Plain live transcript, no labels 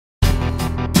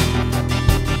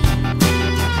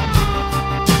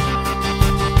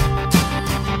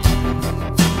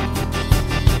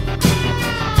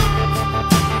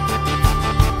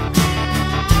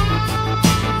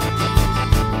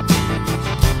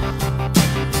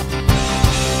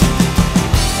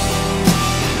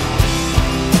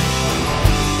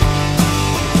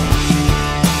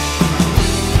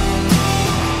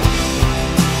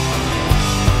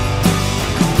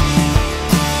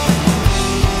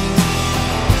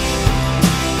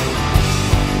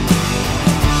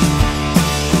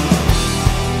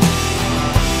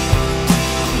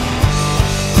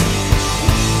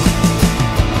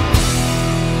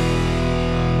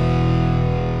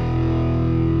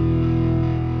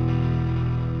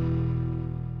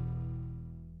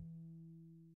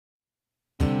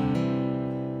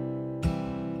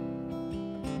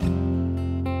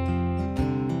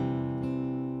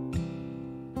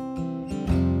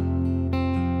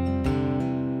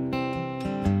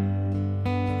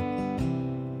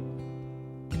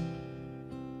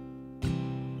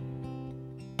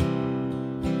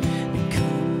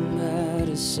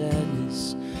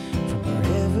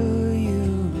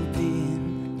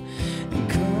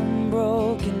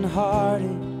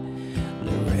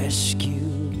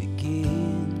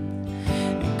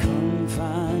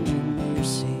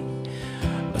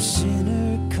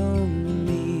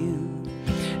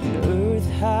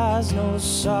no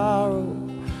sorrow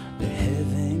that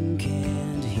heaven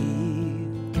can't heal.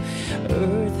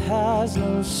 Earth has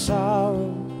no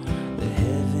sorrow that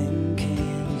heaven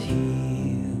can't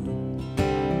heal.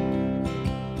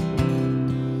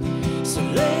 So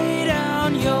lay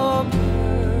down your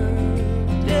burdens,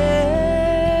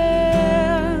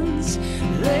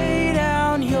 lay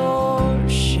down your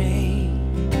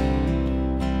shame,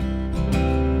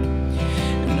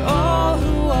 and all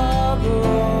who are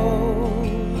broken,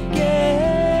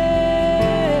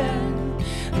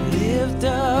 lift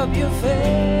up your face.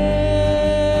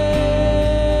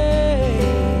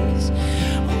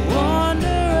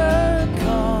 Wanderer,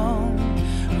 come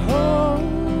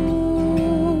home.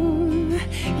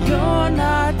 You're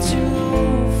not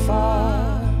too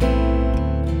far.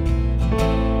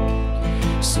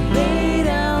 So lay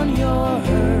down your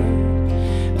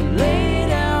hurt, lay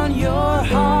down your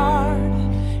heart,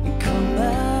 and come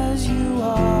as you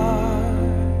are.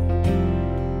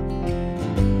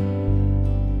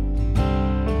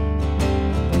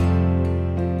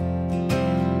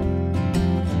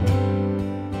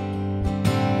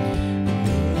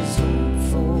 There's hope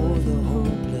for the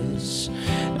hopeless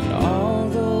and all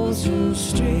those who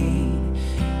stray.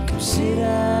 Come sit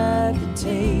at the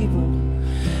table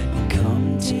and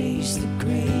come taste the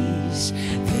grace.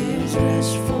 There's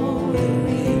rest for the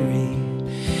weary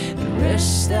and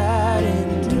rest that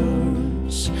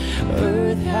endures.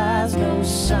 Earth has no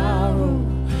sorrow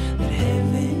that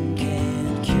heaven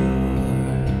can't cure.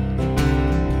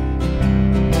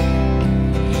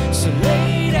 So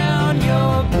lay down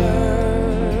your burdens,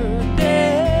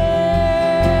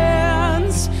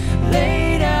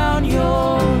 lay down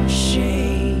your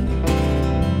shame,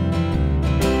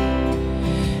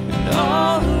 and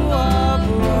all who are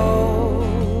broken,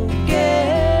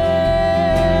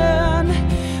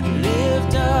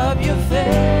 lift up your face.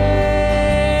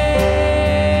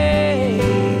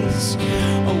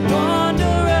 A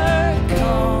wanderer,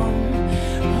 come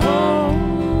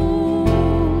home.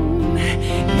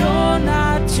 You're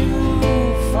not too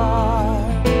far.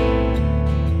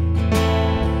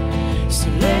 So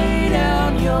lay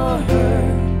down your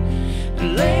hurt,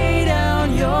 lay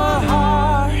down your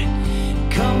heart,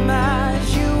 come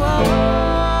as you are,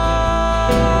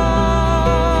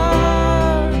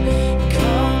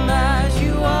 come as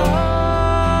you are,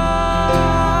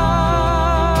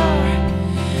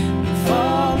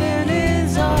 fall in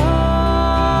his arms,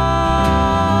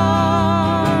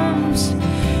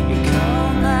 you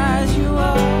come as you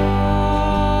are.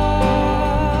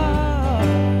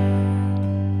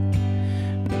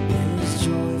 There's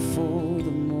joy for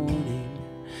the morning,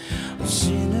 oh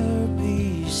sinner,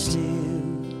 be still.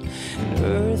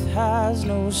 Earth has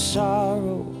no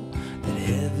sorrow that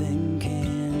heaven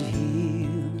can't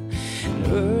heal. And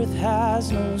earth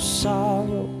has no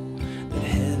sorrow that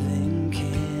heaven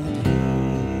can't heal.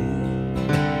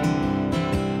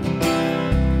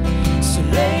 So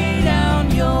lay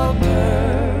down your burdens,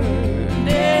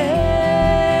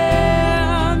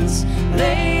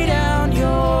 lay down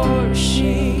your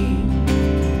shame,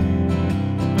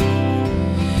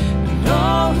 and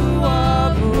all who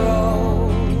are broken,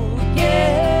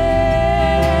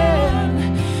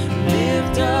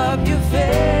 lift up your face.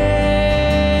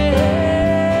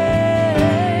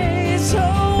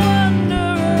 Oh,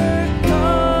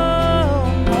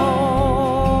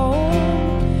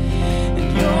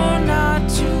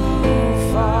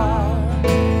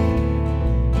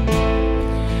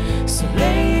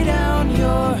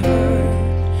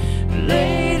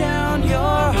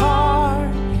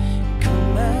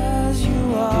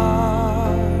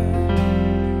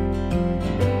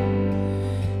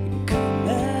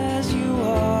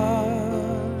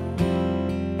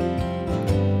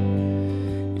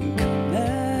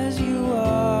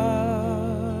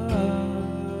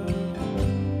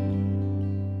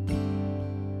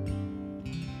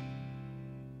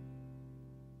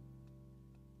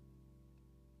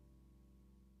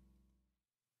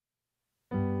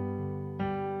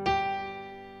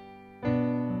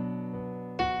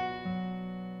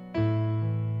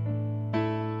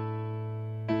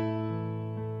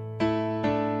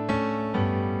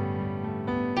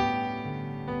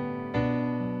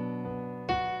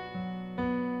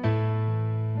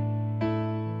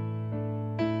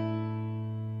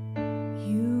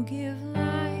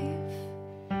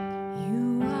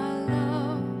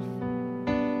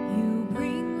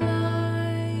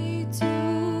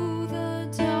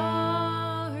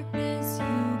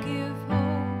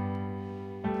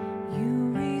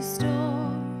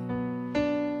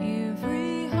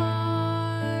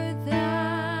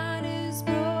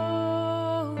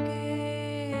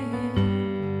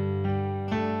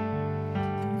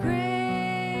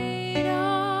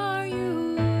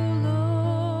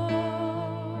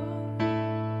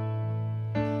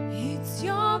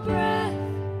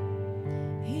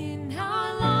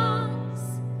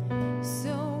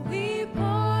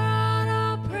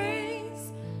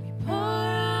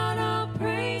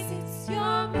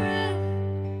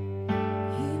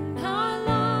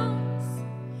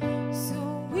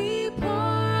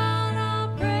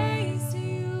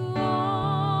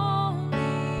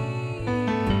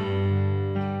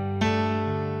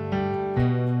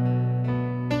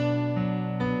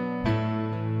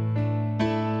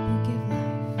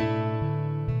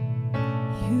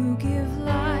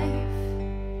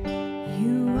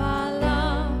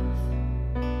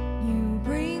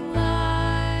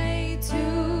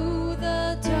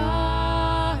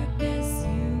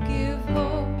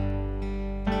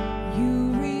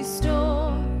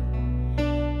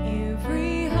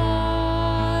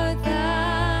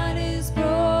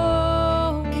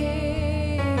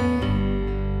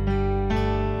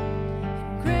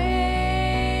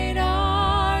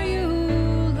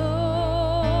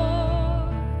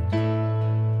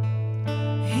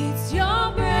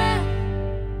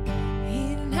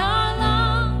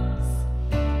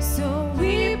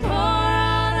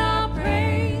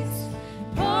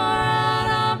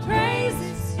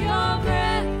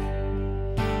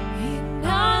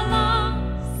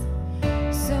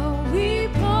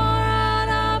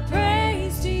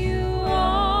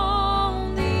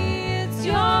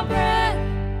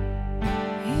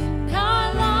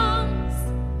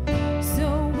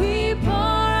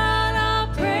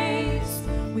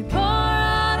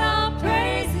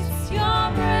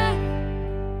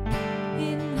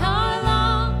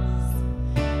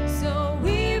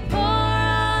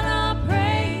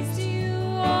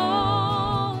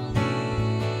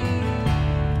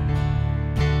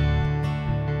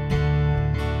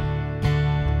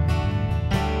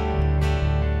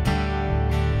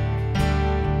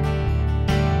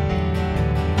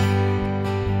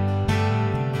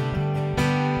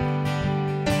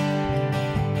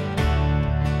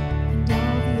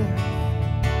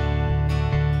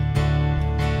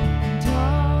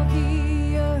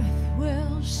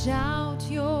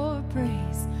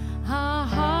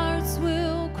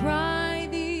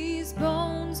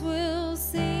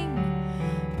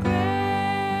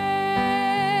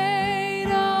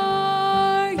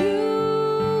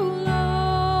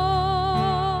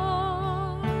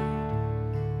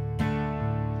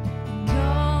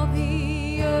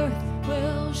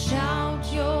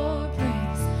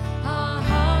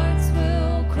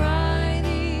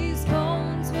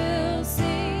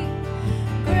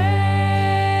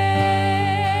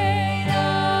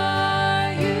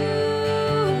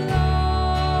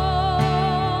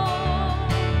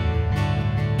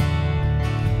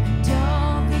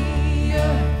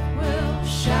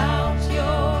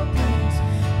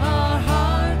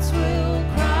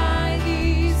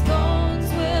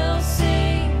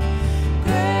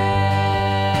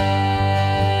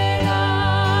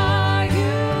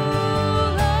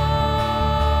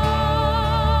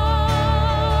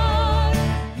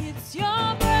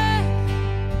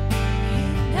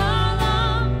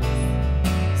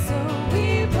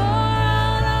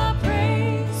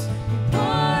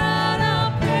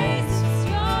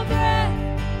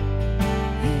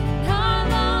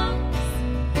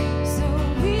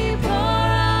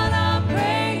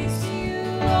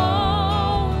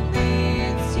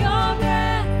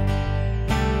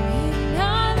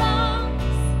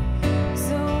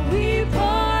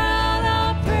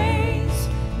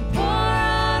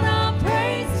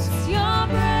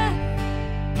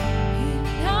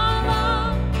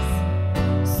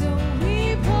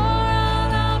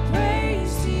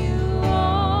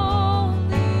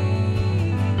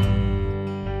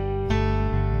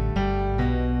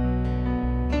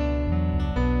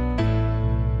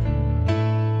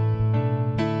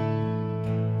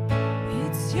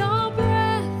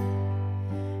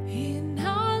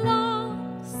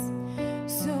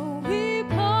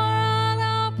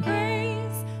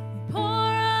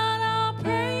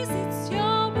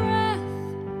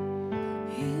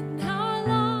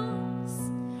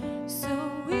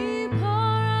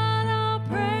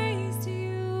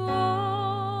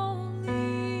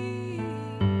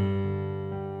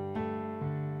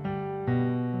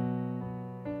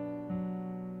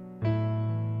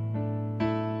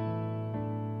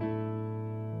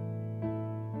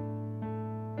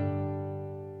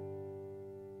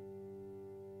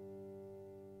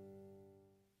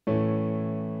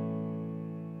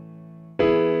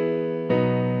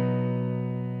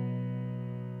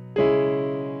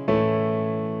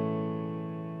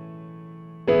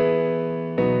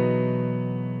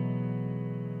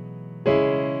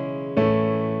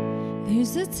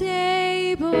 There's a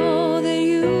table that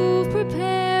you've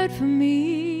prepared for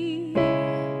me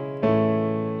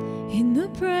in the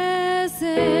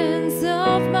presence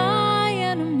of my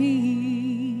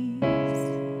enemies.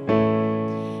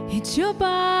 It's your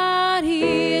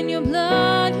body and your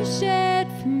blood you shed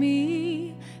for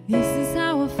me. This is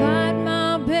how I fight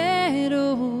my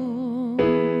battles.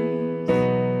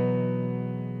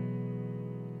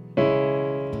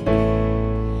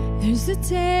 There's a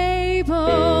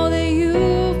table that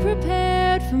you've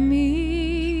prepared for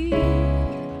me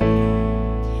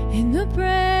in the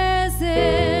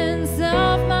presence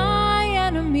of my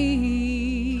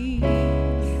enemies.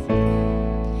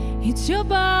 It's your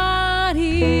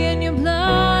body and your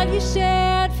blood you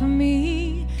shed for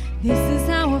me. This is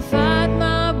how I fight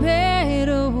my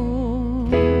battles.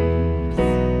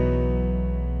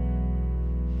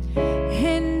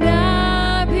 And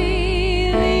I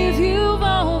believe you've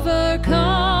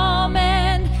overcome,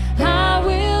 and I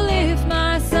will lift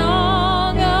my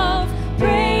song of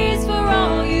praise for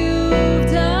all you've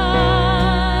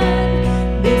done.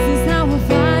 This is how I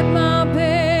fight my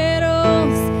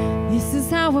battles. This is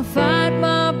how I fight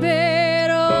my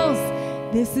battles.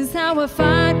 This is how I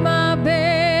fight my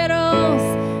battles.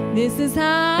 This is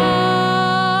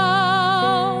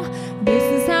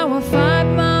how I fight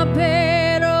my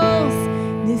battles.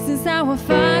 This is how I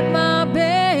fight my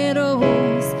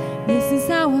battles. This is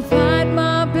how I fight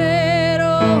my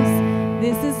battles.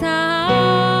 This is how.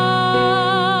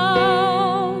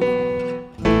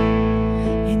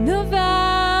 In the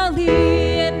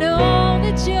valley, I know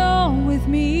that you're with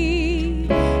me,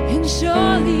 and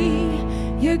surely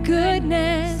your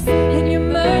goodness and your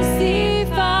mercy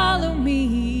follow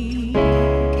me.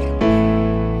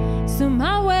 So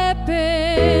my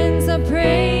weapons are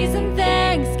praise and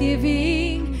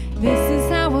thanksgiving. This is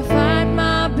how I fight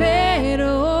my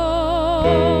battles.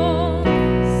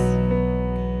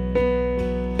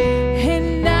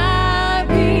 And I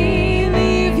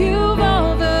believe you've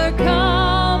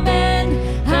overcome, and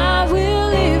I will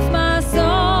lift my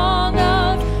song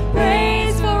of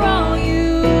praise for all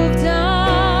you've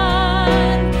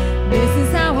done. This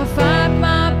is how I fight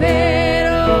my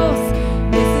battles.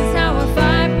 This is how I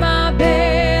fight my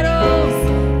battles.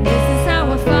 This is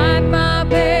how I fight my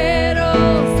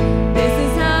battles. This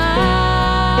is how.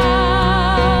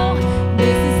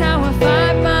 This is how I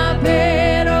fight my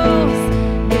battles.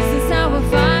 This is how I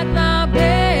fight my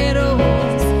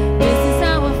battles. This is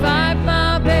how I fight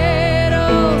my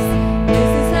battles. This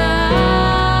is how.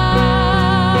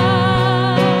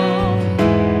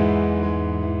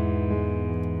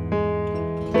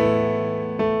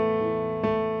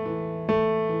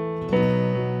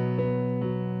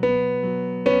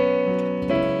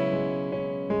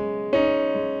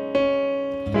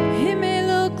 It may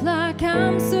look like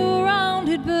I'm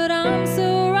surrounded, but I'm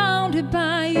surrounded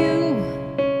by you.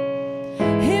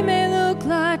 It may look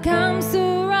like I'm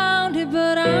surrounded,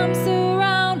 but I'm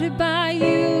surrounded by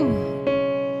you.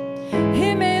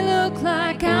 It may look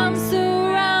like I'm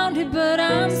surrounded, but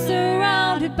I'm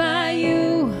surrounded by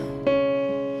you.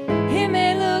 It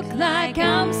may look like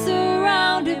I'm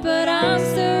surrounded, but I'm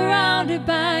surrounded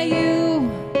by you.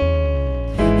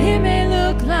 It may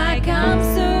look like I'm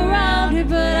surrounded,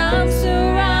 but I'm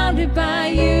surrounded by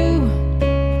you.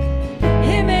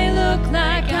 It may look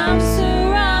like I'm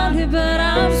surrounded, but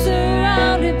I'm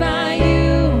surrounded by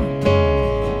you.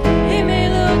 It may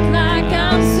look like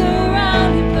I'm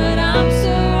surrounded, but I'm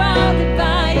surrounded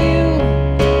by you.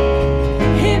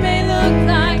 It may look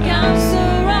like I'm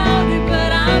surrounded,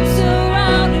 but I'm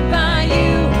surrounded by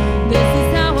you. This is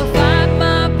how I fight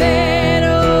my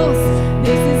battles.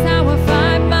 This is how I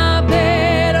fight my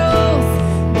battles.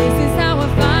 This is how I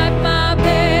fight my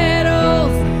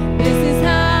battles. This is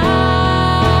how.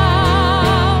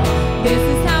 This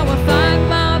is how I fight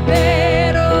my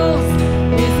battles.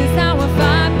 This is how I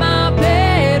fight my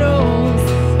battles.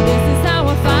 This is how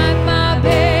I fight my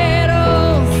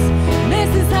battles.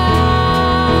 This is how.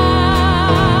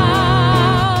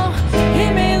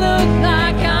 It may look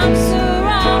like I'm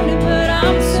surrounded, but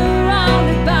I'm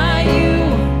surrounded by you.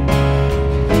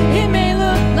 It may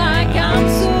look like I'm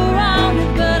surrounded,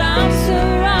 but I'm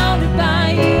surrounded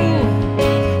by you.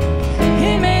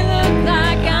 It may look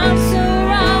like I'm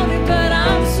surrounded, but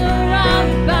I'm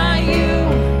surrounded by you.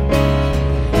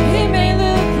 It may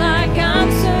look like I'm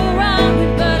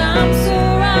surrounded, but I'm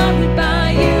surrounded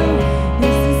by you.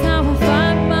 This is how I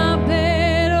fight my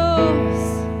battles.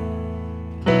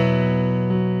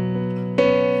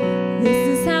 This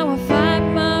is how I fight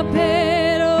my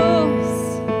battles.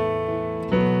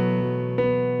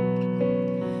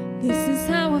 This is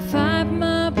how I fight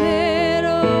my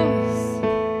battles.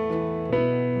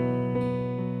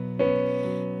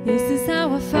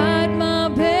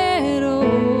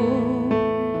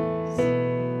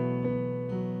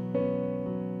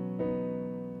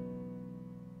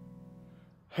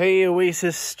 Hey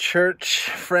Oasis Church,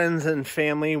 friends and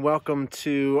family, welcome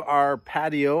to our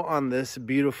patio on this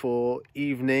beautiful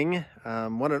evening.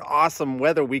 What an awesome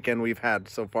weather weekend we've had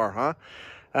so far,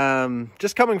 huh?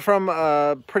 Just coming from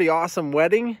a pretty awesome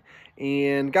wedding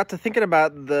and got to thinking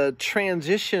about the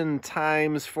transition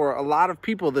times for a lot of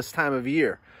people this time of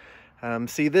year.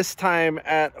 See, this time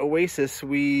at Oasis,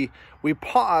 we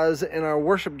pause in our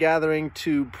worship gathering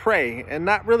to pray, and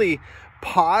not really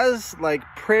pause, like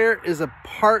prayer is a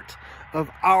part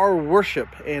of our worship,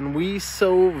 and we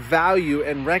so value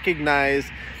and recognize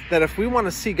that if we want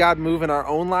to see God move in our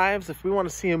own lives, if we want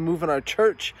to see him move in our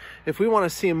church, if we want to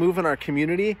see him move in our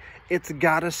community, it's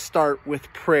got to start with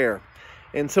prayer.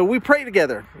 And so we pray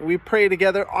together. We pray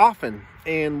together often,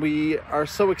 and we are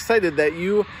so excited that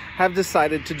you have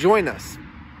decided to join us.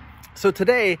 So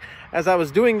today, as I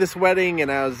was doing this wedding and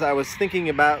as I was thinking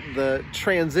about the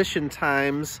transition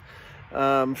times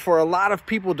for a lot of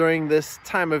people during this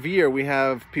time of year, we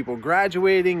have people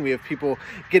graduating, we have people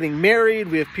getting married,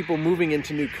 we have people moving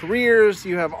into new careers.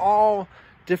 You have all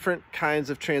different kinds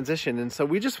of transition. And so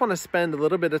we just want to spend a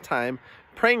little bit of time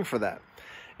praying for that.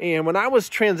 And when I was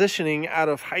transitioning out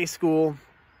of high school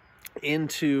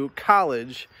into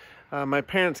college, my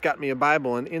parents got me a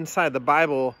Bible, and inside the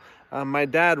Bible, my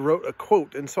dad wrote a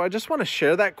quote. And so I just want to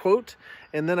share that quote,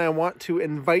 and then I want to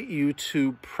invite you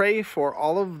to pray for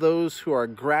all of those who are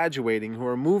graduating, who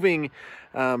are moving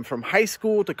from high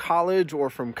school to college, or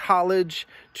from college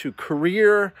to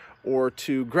career, or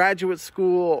to graduate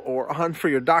school, or on for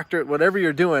your doctorate, whatever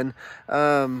you're doing.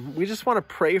 We just want to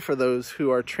pray for those who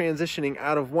are transitioning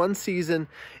out of one season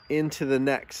into the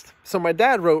next. So my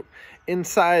dad wrote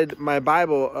inside my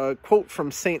Bible a quote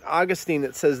from St. Augustine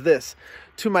that says this: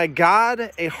 "To my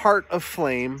God, a heart of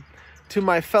flame, to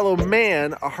my fellow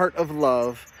man, a heart of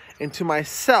love, and to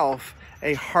myself,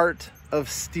 a heart of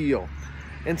steel."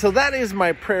 And so that is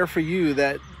my prayer for you,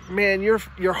 that, man,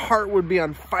 your heart would be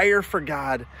on fire for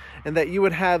God, and that you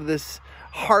would have this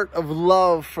heart of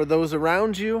love for those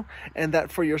around you, and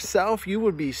that for yourself, you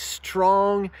would be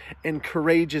strong and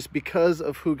courageous because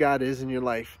of who God is in your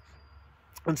life.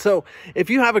 And so if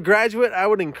you have a graduate, I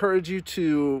would encourage you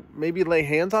to maybe lay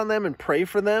hands on them and pray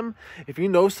for them. If you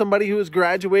know somebody who is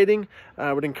graduating,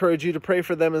 I would encourage you to pray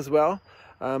for them as well.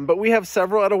 But we have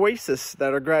several at Oasis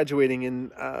that are graduating,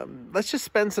 and let's just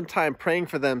spend some time praying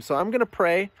for them. So I'm going to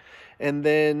pray, and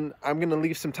then I'm going to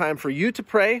leave some time for you to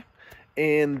pray,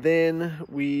 and then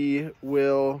we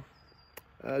will,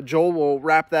 Joel will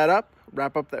wrap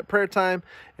up that prayer time,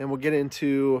 and we'll get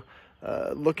into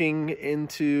looking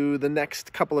into the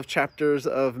next couple of chapters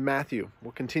of Matthew.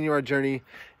 We'll continue our journey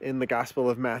in the Gospel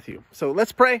of Matthew. So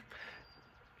let's pray,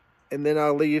 and then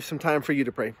I'll leave some time for you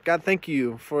to pray. God, thank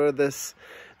you for this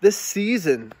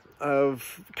season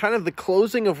of kind of the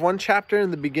closing of one chapter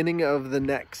and the beginning of the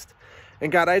next.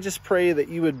 And God, I just pray that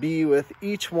you would be with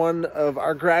each one of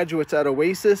our graduates at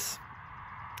Oasis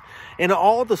and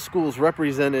all the schools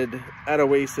represented at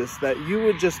Oasis, that you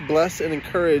would just bless and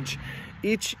encourage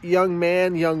each young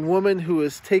man, young woman who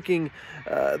is taking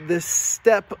this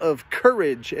step of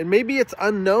courage. And maybe it's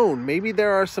unknown. Maybe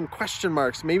there are some question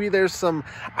marks. Maybe there's some,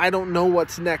 I don't know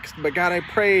what's next. But God, I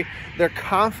pray their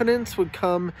confidence would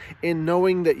come in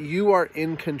knowing that you are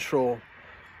in control.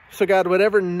 So God,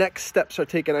 whatever next steps are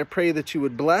taken, I pray that you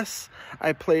would bless.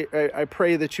 I pray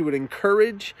that you would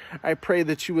encourage. I pray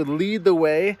that you would lead the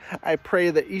way. I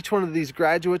pray that each one of these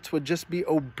graduates would just be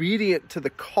obedient to the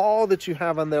call that you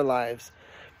have on their lives,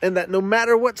 and that no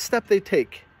matter what step they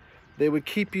take, they would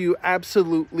keep you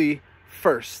absolutely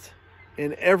first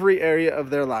in every area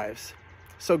of their lives.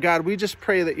 So God, we just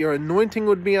pray that your anointing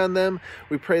would be on them.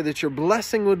 We pray that your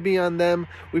blessing would be on them.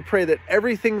 We pray that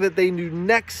everything that they do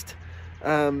next,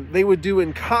 they would do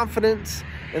in confidence,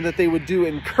 and that they would do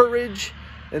in courage,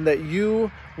 and that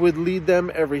you would lead them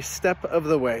every step of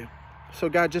the way. So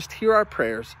God, just hear our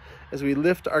prayers as we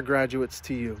lift our graduates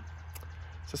to you.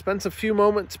 So spend a few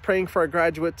moments praying for our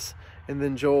graduates, and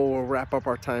then Joel will wrap up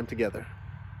our time together.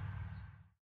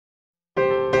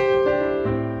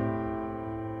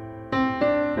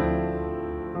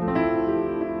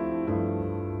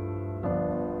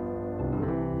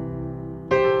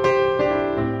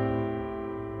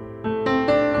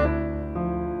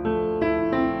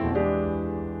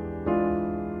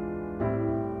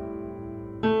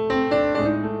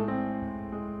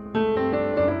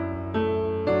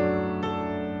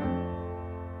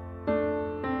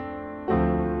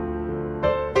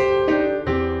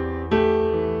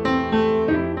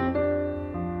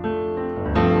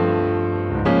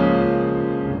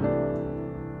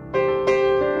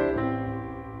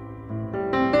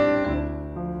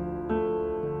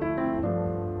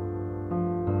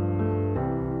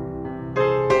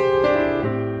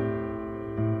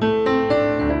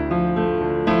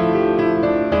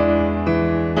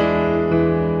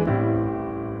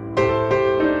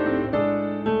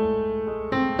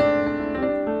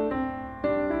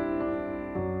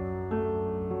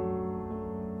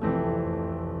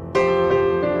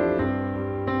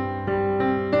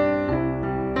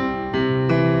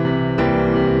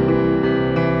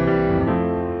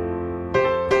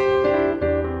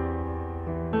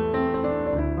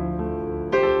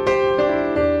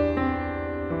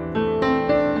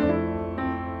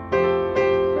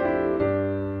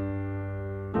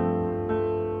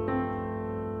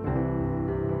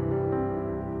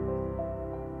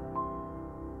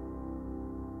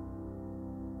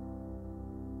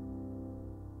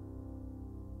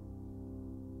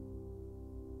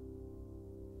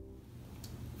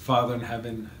 Father in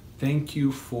heaven, thank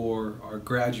you for our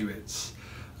graduates.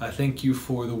 Thank you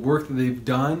for the work that they've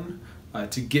done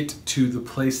to get to the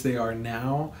place they are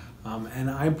now. And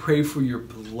I pray for your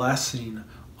blessing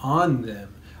on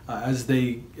them as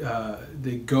they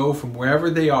go from wherever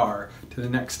they are to the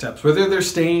next steps. Whether they're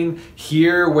staying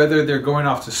here, whether they're going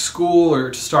off to school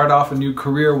or to start off a new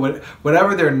career,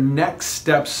 whatever their next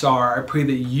steps are, I pray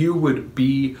that you would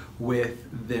be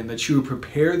with them, that you would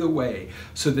prepare the way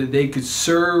so that they could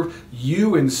serve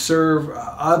you and serve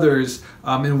others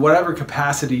in whatever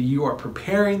capacity you are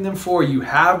preparing them for, you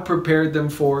have prepared them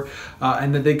for,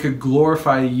 and that they could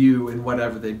glorify you in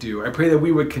whatever they do. I pray that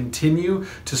we would continue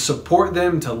to support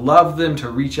them, to love them,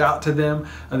 to reach out to them.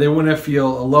 They wouldn't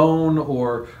feel alone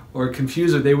or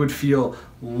confused, or they would feel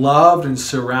loved and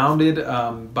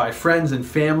surrounded by friends and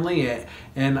family.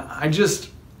 And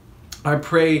I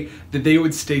pray that they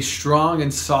would stay strong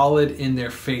and solid in their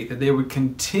faith, that they would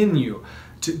continue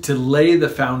to lay the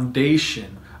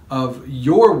foundation of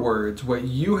your words, what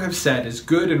you have said is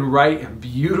good and right and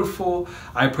beautiful.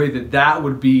 I pray that that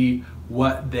would be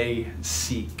what they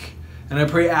seek. And I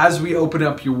pray as we open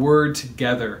up your word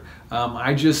together,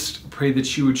 I just pray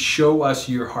that you would show us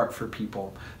your heart for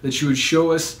people, that you would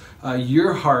show us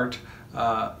your heart,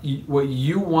 what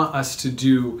you want us to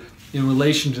do in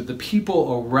relation to the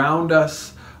people around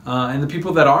us and the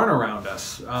people that aren't around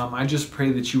us. I just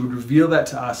pray that you would reveal that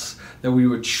to us, that we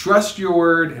would trust your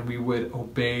word and we would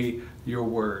obey your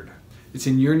word. It's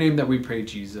in your name that we pray,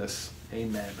 Jesus.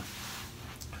 Amen.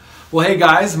 Well, hey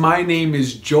guys, my name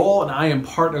is Joel and I am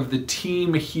part of the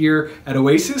team here at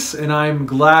Oasis, and I'm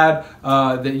glad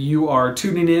that you are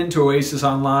tuning in to Oasis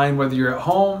Online, whether you're at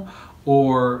home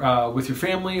or with your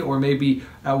family, or maybe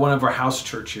at one of our house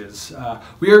churches.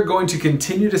 We are going to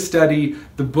continue to study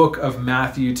the book of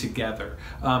Matthew together.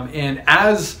 And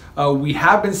as we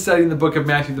have been studying the book of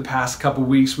Matthew the past couple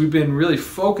weeks, we've been really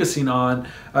focusing on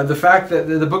the fact that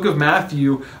the book of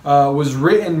Matthew was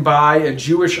written by a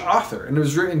Jewish author, and it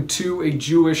was written to a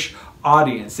Jewish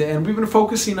audience. And we've been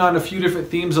focusing on a few different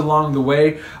themes along the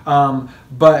way,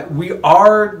 but we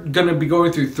are going to be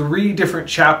going through 3 different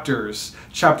chapters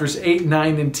 8,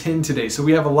 9, and 10 today. So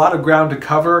we have a lot of ground to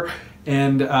cover,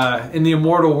 and in the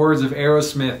immortal words of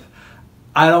Aerosmith,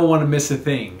 I don't want to miss a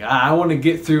thing. I want to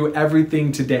get through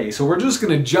everything today. So we're just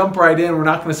going to jump right in. We're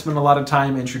not going to spend a lot of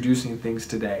time introducing things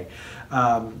today.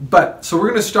 So we're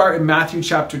going to start in Matthew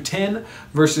chapter 10,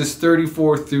 verses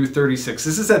 34 through 36.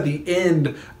 This is at the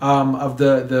end of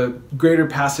the greater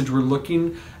passage we're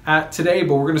looking at today,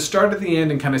 but we're going to start at the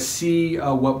end and kind of see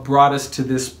what brought us to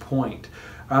this point.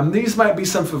 These might be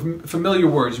some familiar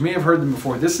words. You may have heard them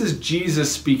before. This is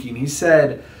Jesus speaking. He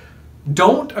said,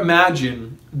 "Don't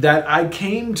imagine that I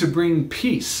came to bring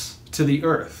peace to the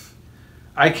earth.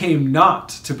 I came not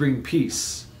to bring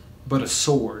peace, but a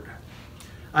sword.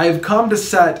 I have come to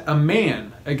set a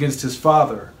man against his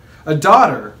father, a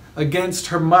daughter against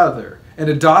her mother, and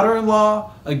a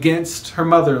daughter-in-law against her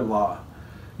mother-in-law.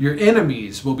 Your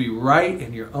enemies will be right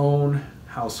in your own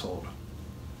household."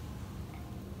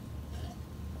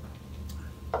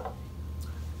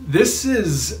 This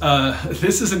is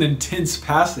an intense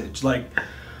passage. Like,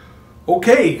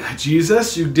 okay,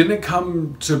 Jesus, you didn't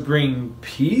come to bring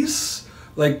peace?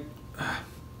 Like,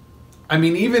 I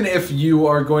mean, even if you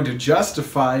are going to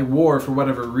justify war for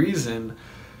whatever reason,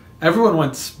 everyone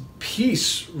wants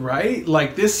peace, right?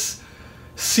 Like, this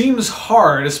seems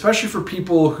hard, especially for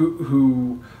people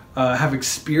who have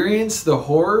experienced the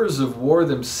horrors of war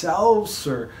themselves,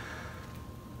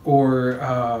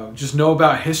 or just know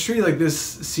about history. Like, this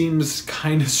seems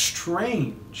kind of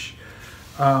strange.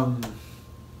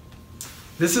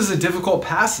 This is a difficult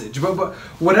passage, but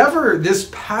whatever this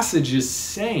passage is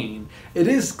saying, it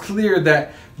is clear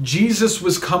that Jesus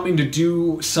was coming to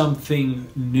do something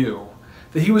new,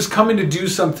 that he was coming to do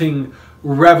something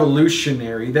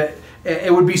revolutionary, that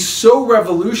it would be so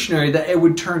revolutionary that it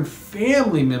would turn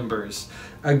family members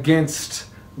against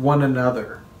one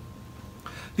another.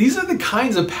 These are the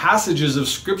kinds of passages of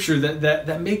scripture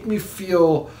that make me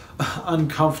feel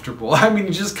uncomfortable. I mean,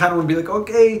 you just kind of want to be like,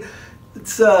 okay,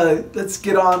 let's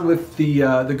get on with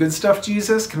the good stuff,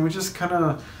 Jesus. Can we just kind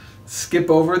of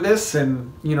skip over this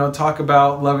and, talk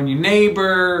about loving your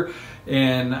neighbor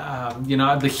and,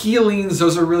 the healings?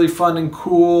 Those are really fun and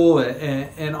cool,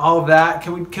 and all of that.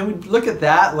 Can we look at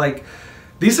that? Like,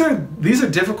 these are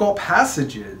difficult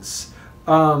passages.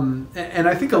 And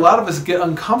I think a lot of us get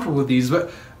uncomfortable with these,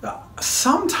 but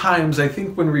sometimes I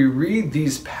think when we read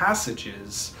these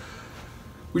passages,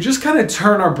 we just kind of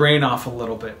turn our brain off a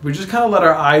little bit. We just kind of let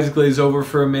our eyes glaze over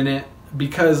for a minute,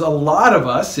 because a lot of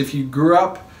us, if you grew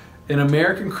up in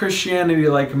American Christianity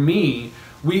like me,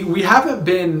 we haven't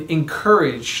been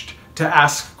encouraged to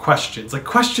ask questions. Like,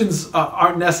 questions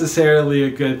aren't necessarily a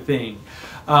good thing.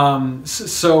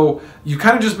 So you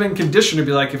kind of just been conditioned to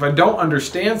be like, if I don't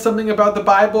understand something about the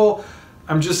Bible,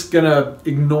 I'm just gonna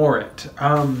ignore it.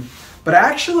 But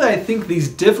actually, I think these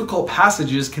difficult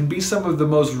passages can be some of the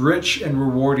most rich and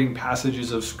rewarding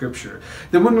passages of Scripture.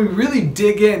 That when we really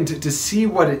dig in to see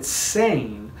what it's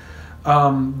saying,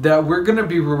 that we're gonna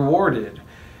be rewarded.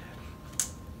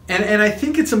 And I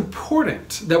think it's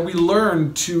important that we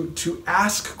learn to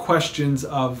ask questions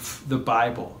of the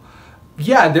Bible.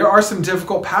 Yeah, there are some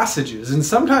difficult passages, and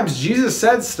sometimes Jesus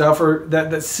said stuff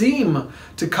that seem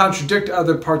to contradict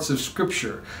other parts of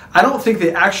Scripture. I don't think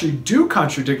they actually do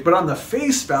contradict, but on the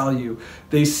face value,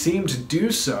 they seem to do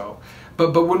so.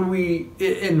 But when we,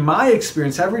 in my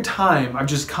experience, every time I've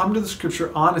just come to the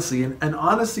Scripture honestly and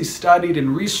honestly studied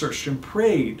and researched and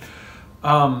prayed,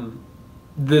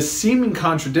 the seeming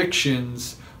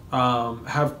contradictions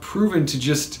have proven to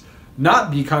just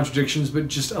not be contradictions, but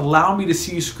just allow me to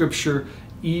see Scripture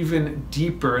even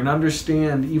deeper and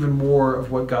understand even more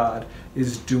of what God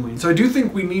is doing. So I do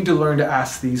think we need to learn to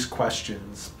ask these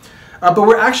questions. But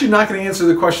we're actually not going to answer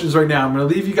the questions right now. I'm going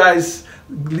to leave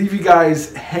you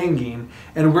guys hanging,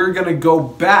 and we're going to go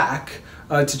back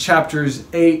to chapters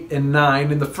 8 and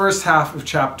 9 in the first half of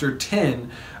chapter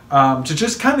 10 to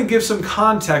just kind of give some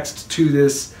context to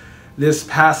this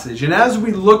passage. And as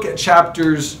we look at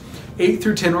chapters 8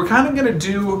 through 10, we're kind of going to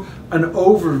do an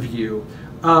overview.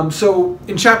 So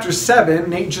in chapter 7,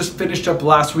 Nate just finished up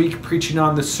last week preaching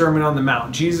on the Sermon on the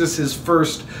Mount, Jesus'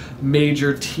 first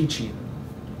major teaching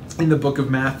in the book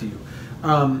of Matthew.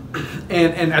 And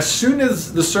as soon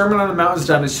as the Sermon on the Mount is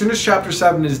done, as soon as chapter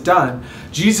 7 is done,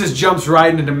 Jesus jumps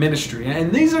right into ministry.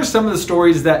 And these are some of the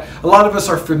stories that a lot of us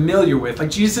are familiar with, like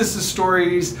Jesus'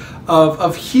 stories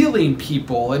of healing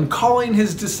people and calling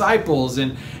his disciples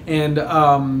and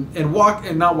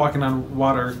not walking on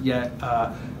water yet,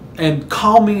 and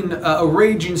calming a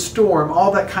raging storm,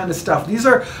 all that kind of stuff. These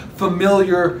are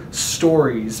familiar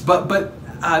stories, but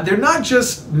they're not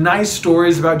just nice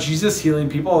stories about Jesus healing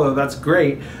people, although that's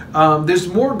great. There's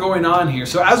more going on here.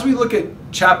 So as we look at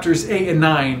chapters 8 and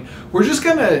 9, we're just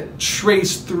going to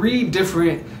trace 3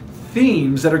 different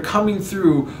themes that are coming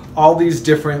through all these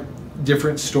different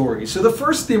stories. So the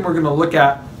first theme we're going to look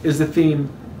at is the theme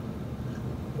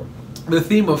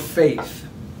of faith.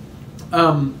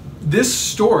 This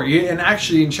story, and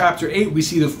actually in chapter 8, we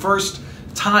see the first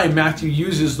time Matthew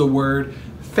uses the word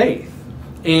faith.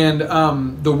 And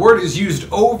the word is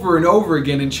used over and over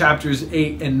again in chapters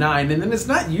 8 and 9. And then it's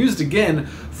not used again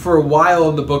for a while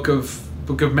in the book of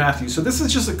Matthew. So this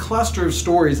is just a cluster of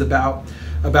stories about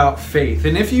faith.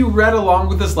 And if you read along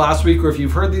with us last week, or if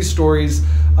you've heard these stories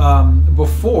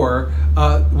before,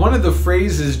 one of the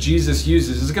phrases Jesus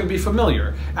uses is going to be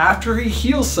familiar. After he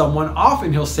heals someone,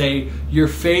 often he'll say, "Your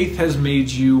faith has made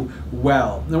you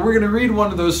well." And we're going to read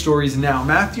one of those stories now.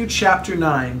 Matthew chapter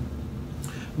 9.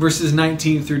 Verses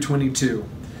 19 through 22.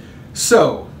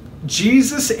 So,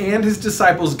 Jesus and his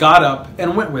disciples got up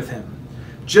and went with him.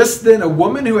 Just then a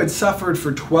woman who had suffered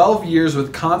for 12 years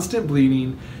with constant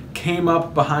bleeding came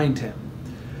up behind him.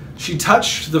 She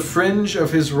touched the fringe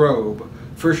of his robe,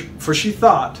 for she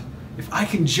thought, "If I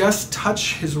can just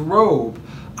touch his robe,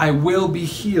 I will be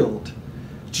healed."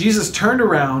 Jesus turned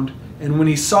around, and when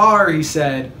he saw her, he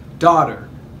said, "Daughter,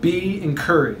 be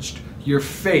encouraged. Your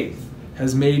faith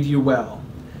has made you well."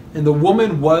 And the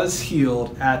woman was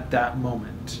healed at that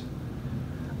moment.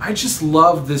 I just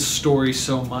love this story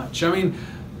so much. I mean,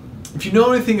 if you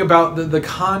know anything about the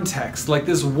context, like,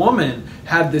 this woman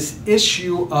had this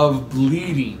issue of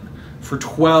bleeding for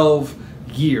 12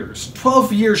 years.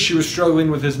 12 years she was struggling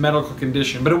with this medical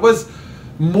condition, but it was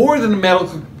more than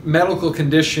a medical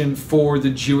condition for the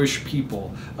Jewish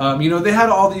people. They had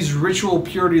all these ritual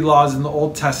purity laws in the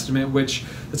Old Testament, which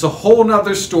it's a whole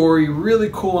nother story, really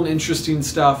cool and interesting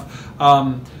stuff.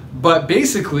 But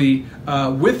basically,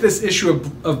 with this issue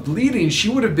of bleeding, she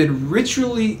would have been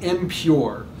ritually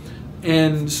impure.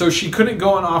 And so she couldn't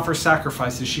go and offer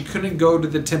sacrifices. She couldn't go to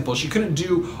the temple. She couldn't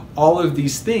do all of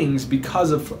these things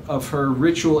because of her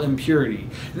ritual impurity.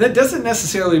 And that doesn't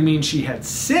necessarily mean she had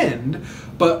sinned,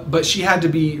 but she had to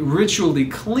be ritually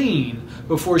clean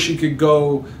before she could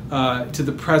go to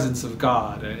the presence of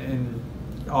God and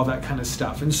all that kind of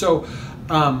stuff. And so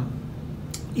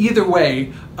either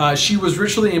way, she was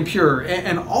ritually impure.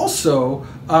 And also,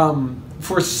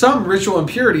 for some ritual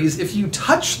impurities, if you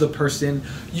touch the person,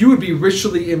 you would be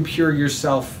ritually impure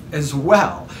yourself as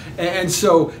well. And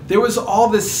so there was all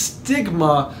this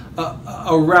stigma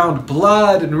around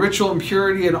blood and ritual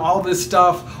impurity and all this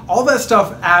stuff, all that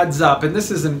stuff adds up. And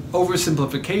this is an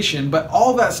oversimplification, but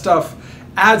all that stuff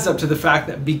adds up to the fact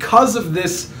that because of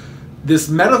this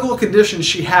medical condition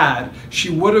she had, she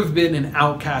would have been an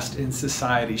outcast in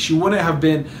society. She wouldn't have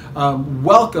been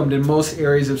welcomed in most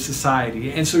areas of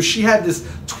society. And so she had this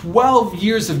 12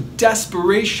 years of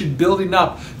desperation building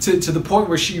up to the point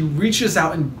where she reaches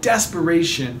out in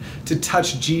desperation to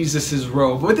touch Jesus's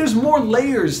robe. But there's more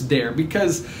layers there,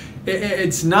 because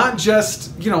it's not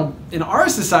just, in our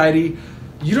society,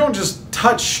 you don't just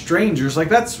touch strangers. Like,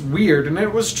 that's weird. And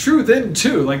it was true then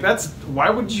too. Like,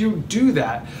 why would you do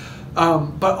that?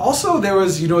 But also there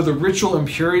was, the ritual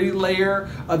impurity layer,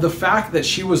 the fact that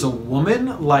she was a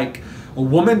woman, like a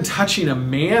woman touching a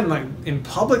man like in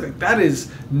public, like that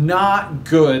is not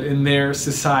good in their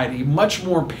society. Much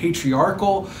more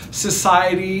patriarchal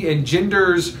society, and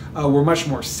genders were much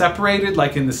more separated.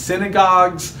 Like in the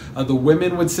synagogues, the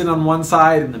women would sit on one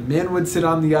side and the men would sit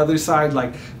on the other side,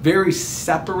 like very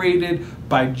separated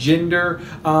by gender.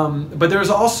 But there's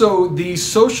also the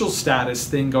social status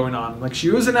thing going on. Like, she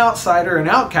was an outsider, an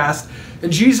outcast,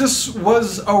 and Jesus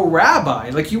was a rabbi.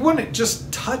 Like, you wouldn't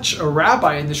just touch a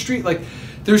rabbi in the street. Like,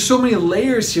 there's so many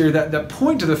layers here that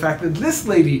point to the fact that this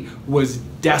lady was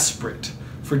desperate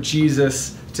for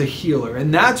Jesus to heal her.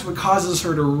 And that's what causes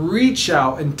her to reach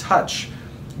out and touch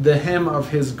the hem of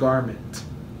his garment.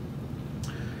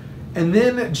 And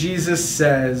then Jesus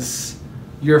says,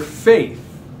 "Your faith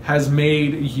has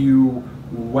made you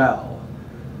well."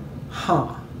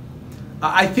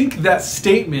 I think that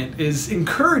statement is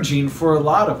encouraging for a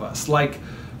lot of us. Like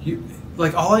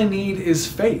all I need is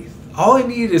faith. All I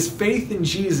need is faith in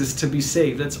Jesus to be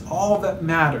saved. That's all that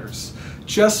matters.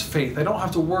 Just faith. I don't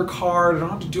have to work hard. I don't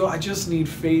have to do it. I just need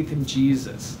faith in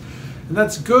Jesus. And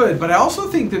that's good. But I also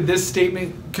think that this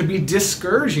statement could be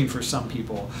discouraging for some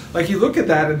people. Like, you look at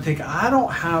that and think, I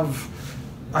don't have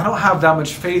that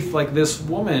much faith like this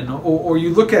woman. Or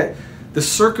you look at the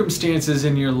circumstances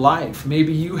in your life.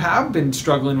 Maybe you have been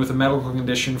struggling with a medical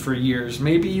condition for years.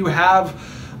 Maybe you have,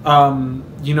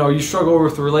 you struggle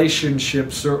with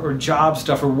relationships or job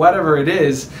stuff or whatever it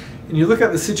is. And you look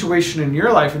at the situation in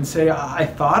your life and say, I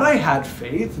thought I had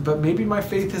faith, but maybe my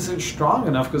faith isn't strong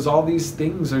enough because all these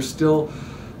things are still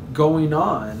going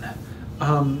on.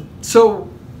 So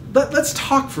let's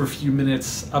talk for a few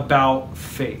minutes about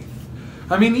faith.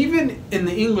 I mean, even in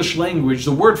the English language,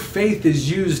 the word faith is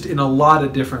used in a lot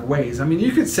of different ways. I mean,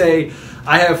 you could say,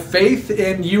 I have faith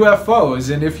in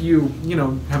UFOs. And if you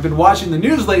have been watching the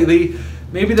news lately,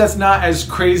 maybe that's not as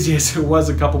crazy as it was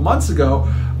a couple months ago.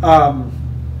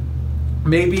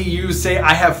 Maybe you say,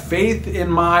 I have faith in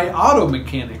my auto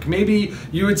mechanic. Maybe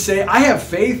you would say, I have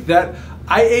faith that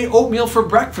I ate oatmeal for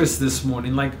breakfast this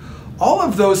morning. Like, all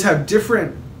of those have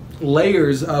different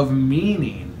layers of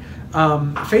meaning.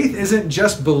 Faith isn't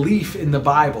just belief in the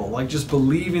Bible, like just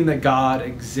believing that God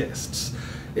exists.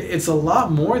 It's a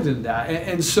lot more than that.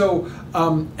 And so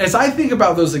as I think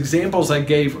about those examples I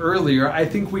gave earlier, I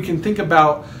think we can think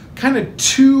about kind of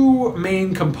two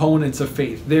main components of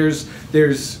faith.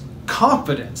 There's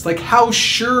confidence, like how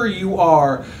sure you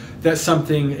are that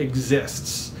something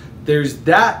exists. There's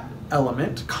that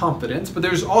element, confidence, but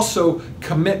there's also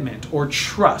commitment or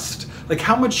trust. Like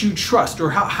how much you trust, or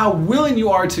how willing you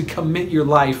are to commit your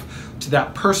life to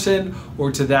that person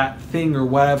or to that thing or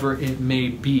whatever it may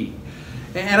be.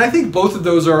 And I think both of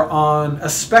those are on a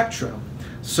spectrum.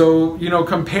 So,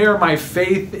 compare my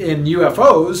faith in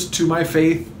UFOs to my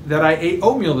faith that I ate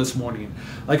oatmeal this morning.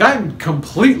 Like, I'm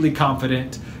completely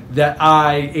confident that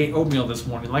I ate oatmeal this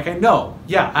morning. Like, I know,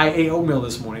 yeah, I ate oatmeal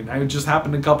this morning. It just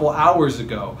happened a couple hours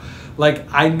ago. Like,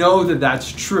 I know that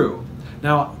that's true.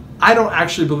 Now, I don't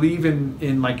actually believe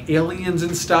in like aliens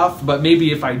and stuff, but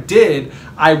maybe if I did,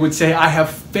 I would say I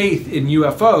have faith in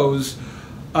UFOs.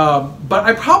 But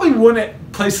I probably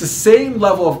wouldn't place the same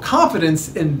level of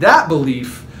confidence in that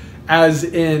belief as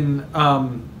in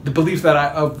the belief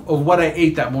that of what I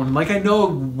ate that morning. Like, I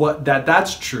know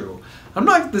that's true. I'm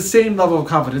not at the same level of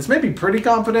confidence. Maybe pretty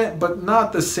confident, but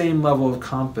not the same level of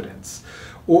confidence.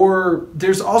 Or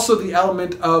there's also the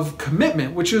element of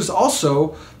commitment, which is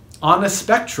also on a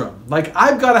spectrum. Like,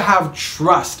 I've got to have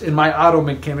trust in my auto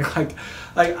mechanic. Like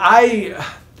I'm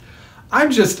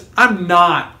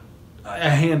not a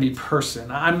handy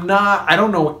person. I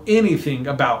don't know anything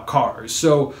about cars.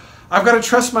 So I've got to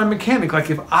trust my mechanic. Like,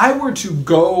 if I were to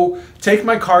go take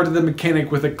my car to the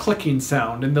mechanic with a clicking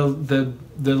sound and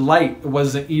the light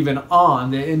wasn't even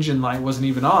on, the engine light wasn't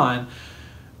even on,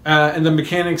 and the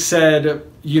mechanic said,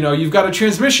 you've got a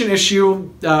transmission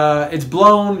issue, it's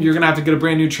blown, you're going to have to get a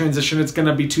brand new transmission, it's going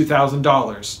to be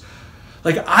 $2,000.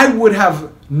 Like, I would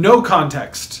have no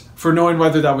context for knowing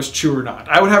whether that was true or not.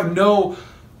 I would have no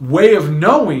way of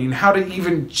knowing how to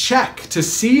even check to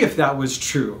see if that was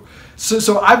true.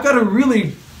 So I've got to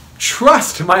really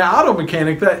trust my auto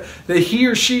mechanic that he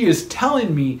or she is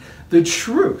telling me the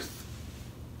truth.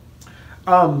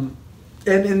 And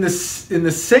in the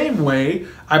same way,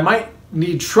 I might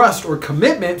need trust or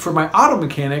commitment for my auto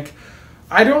mechanic.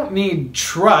 I don't need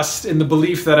trust in the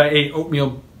belief that I ate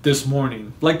oatmeal this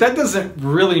morning. Like, that doesn't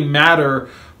really matter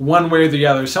one way or the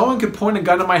other. Someone could point a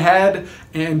gun to my head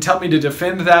and tell me to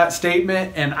defend that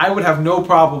statement, and I would have no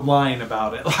problem lying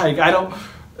about it. Like, I don't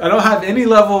have any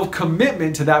level of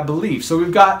commitment to that belief. So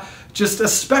we've got just a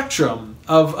spectrum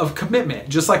of commitment,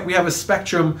 just like we have a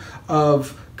spectrum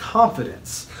of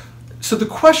confidence. So the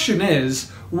question is,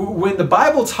 when the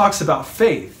Bible talks about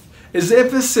faith, is the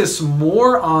emphasis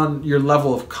more on your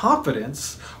level of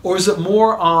confidence, or is it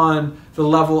more on the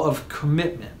level of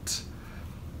commitment?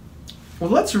 Well,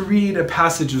 let's read a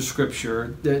passage of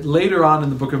Scripture that later on in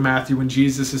the book of Matthew, when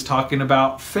Jesus is talking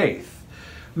about faith.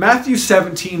 Matthew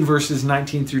 17, verses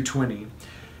 19 through 20.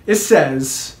 It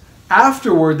says,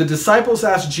 "Afterward, the disciples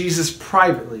asked Jesus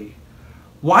privately,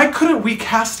 'Why couldn't we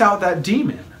cast out that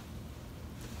demon?'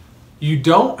 'You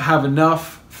don't have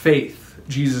enough faith,'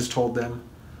 Jesus told them.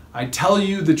 'I tell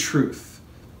you the truth.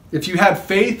 If you had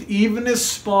faith even as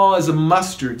small as a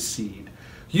mustard seed,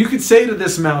 you could say to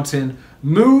this mountain,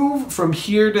 move from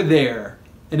here to there,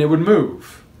 and it would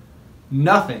move.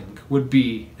 Nothing would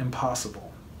be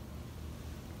impossible.'"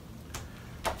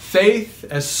 Faith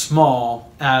as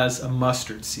small as a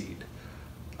mustard seed.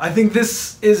 I think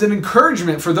this is an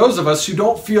encouragement for those of us who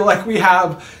don't feel like we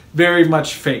have very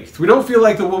much faith. We don't feel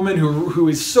like the woman who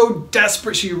is so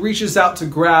desperate she reaches out to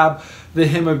grab the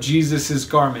hem of Jesus's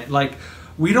garment. Like,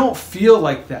 we don't feel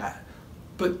like that.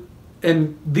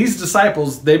 And these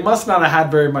disciples, they must not have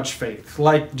had very much faith.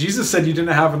 Like, Jesus said you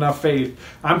didn't have enough faith.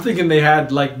 I'm thinking they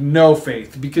had like no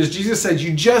faith, because Jesus said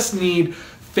you just need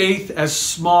faith as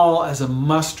small as a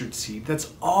mustard seed. That's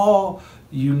all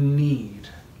you need.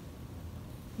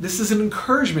 This is an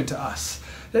encouragement to us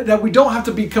that we don't have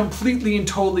to be completely and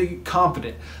totally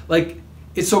confident. Like,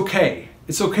 it's okay.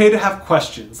 It's okay to have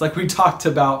questions, like we talked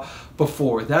about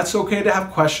before. That's okay to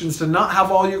have questions, to not have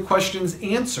all your questions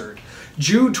answered.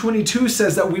 Jude 22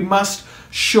 says that we must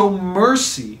show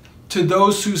mercy to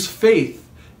those whose faith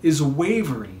is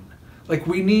wavering. Like,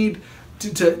 we need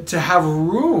to have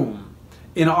room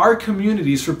in our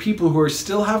communities for people who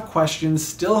still have questions,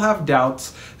 still have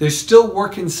doubts, they're still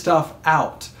working stuff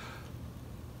out.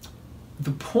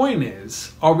 The point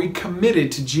is, are we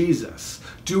committed to Jesus?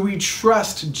 Do we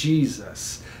trust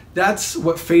Jesus? That's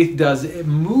what faith does. It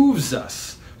moves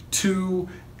us to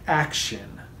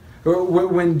action.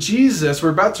 When Jesus, we're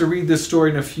about to read this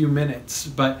story in a few minutes,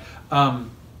 but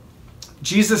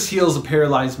Jesus heals a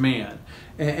paralyzed man.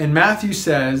 And Matthew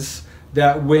says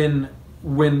that when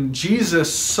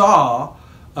Jesus saw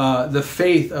the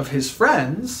faith of his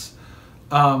friends,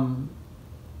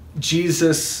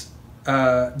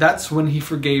 that's when he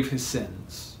forgave his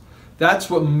sins. That's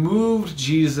what moved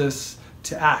Jesus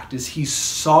to act, is he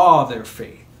saw their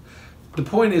faith. The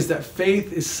point is that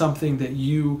faith is something that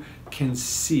you can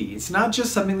see. It's not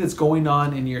just something that's going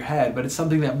on in your head, but it's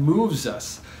something that moves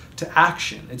us to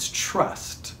action. It's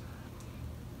trust.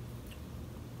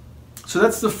 So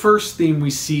that's the first theme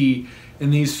we see in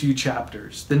these few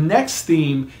chapters. The next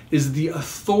theme is the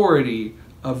authority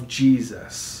of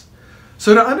Jesus.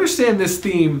 So to understand this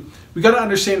theme, we got to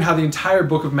understand how the entire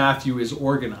book of Matthew is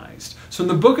organized. So in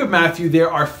the book of Matthew,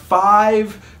 there are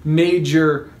 5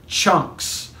 major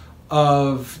chunks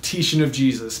of teaching of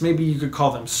Jesus. Maybe you could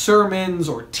call them sermons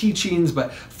or teachings,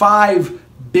 but 5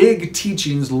 big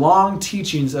teachings, long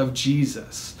teachings of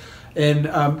Jesus. And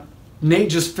Nate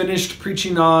just finished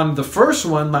preaching on the first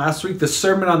one last week. The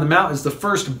Sermon on the Mount is the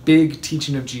first big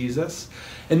teaching of Jesus.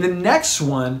 And the next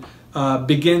one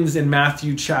begins in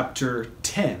Matthew chapter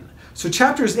 10. So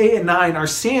chapters 8 and 9 are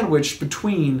sandwiched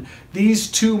between these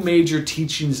 2 major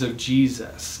teachings of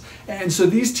Jesus. And so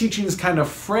these teachings kind of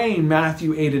frame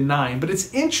Matthew 8 and 9. But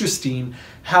it's interesting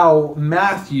how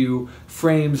Matthew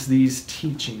frames these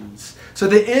teachings. So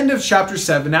at the end of chapter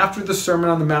 7, after the Sermon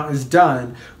on the Mount is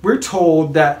done, we're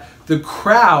told that the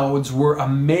crowds were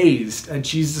amazed at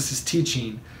Jesus'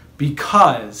 teaching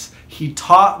because he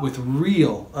taught with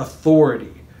real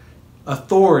authority.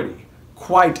 Authority,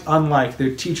 quite unlike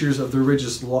their teachers of the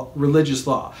religious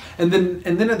law. And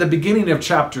then at the beginning of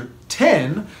chapter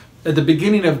 10, at the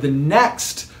beginning of the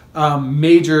next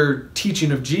major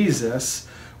teaching of Jesus,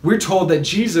 we're told that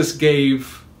Jesus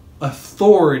gave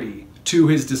authority to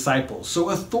his disciples. So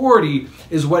authority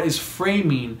is what is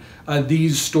framing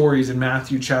these stories in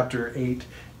Matthew chapter 8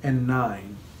 and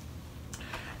 9.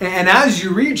 And as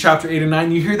you read chapter 8 and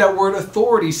 9, you hear that word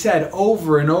authority said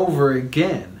over and over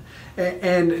again.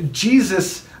 And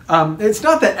Jesus, it's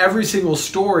not that every single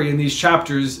story in these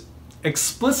chapters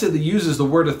explicitly uses the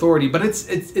word authority, but it's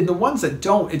in the ones that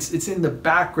don't, it's in the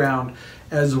background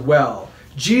as well.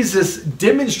 Jesus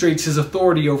demonstrates his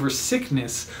authority over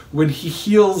sickness when he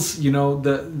heals,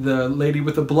 the lady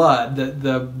with the blood,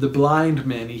 the blind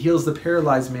man. He heals the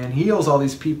paralyzed man. He heals all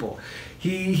these people.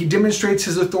 He demonstrates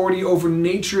his authority over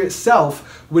nature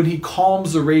itself when he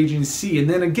calms the raging sea. And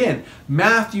then again,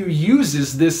 Matthew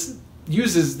uses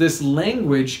this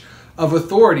language of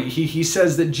authority. He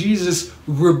says that Jesus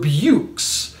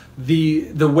rebukes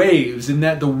the waves and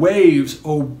that the waves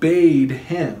obeyed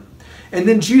him. And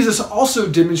then Jesus also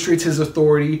demonstrates his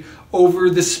authority over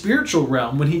the spiritual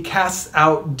realm when he casts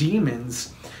out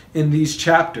demons in these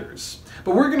chapters.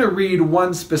 But we're going to read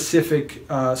one specific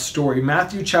story,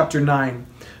 Matthew chapter 9,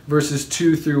 verses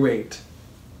 2 through 8.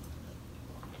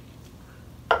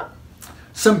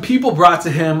 Some people brought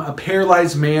to him a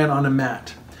paralyzed man on a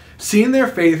mat. Seeing their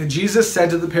faith, Jesus said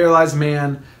to the paralyzed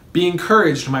man, "Be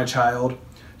encouraged, my child.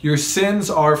 Your sins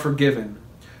are forgiven."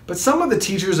 But some of the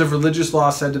teachers of religious law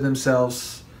said to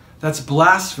themselves, "That's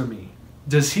blasphemy.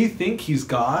 Does he think he's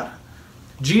God?"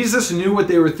 Jesus knew what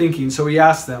they were thinking, so he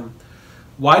asked them,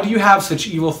 "Why do you have such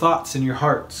evil thoughts in your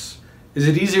hearts? Is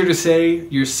it easier to say,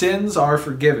 'Your sins are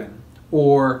forgiven,'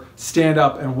 or 'Stand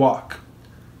up and walk'?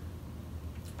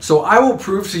 So I will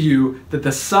prove to you that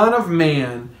the Son of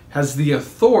Man has the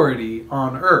authority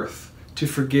on earth to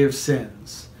forgive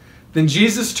sins." Then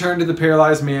Jesus turned to the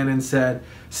paralyzed man and said,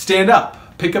 "Stand up,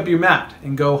 pick up your mat,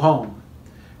 and go home."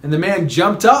 And the man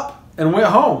jumped up and went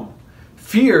home.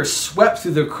 Fear swept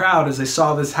through the crowd as they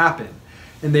saw this happen,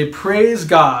 and they praised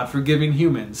God for giving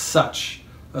humans such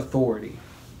authority.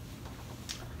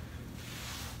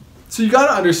 So you got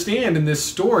to understand in this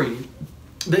story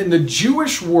that in the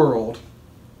Jewish world,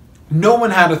 no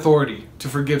one had authority to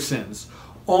forgive sins.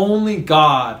 Only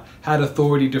God had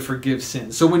authority to forgive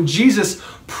sins. So when Jesus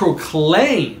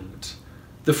proclaimed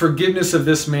the forgiveness of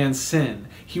this man's sin,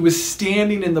 he was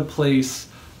standing in the place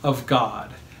of God.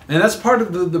 And that's part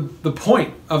of the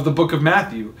point of the book of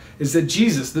Matthew, is that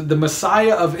Jesus, the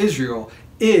Messiah of Israel,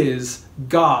 is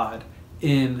God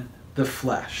in the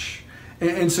flesh.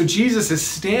 And so Jesus is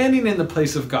standing in the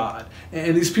place of God.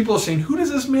 And these people are saying, "Who does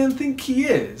this man think he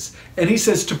is?" And he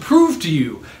says, "To prove to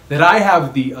you that I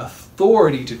have the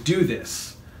authority to do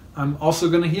this, I'm also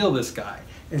going to heal this guy."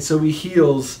 And so he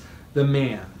heals the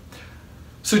man.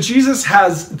 So Jesus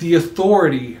has the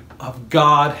authority of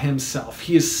God himself.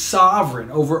 He is sovereign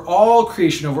over all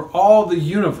creation, over all the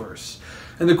universe.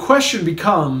 And the question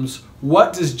becomes,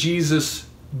 what does Jesus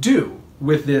do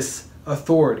with this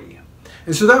authority?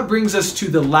 And so that brings us to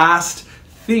the last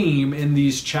theme in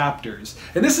these chapters.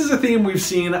 And this is a theme we've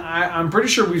seen, I'm pretty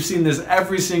sure we've seen this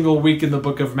every single week in the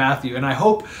book of Matthew. And I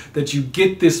hope that you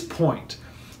get this point.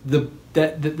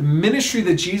 That the ministry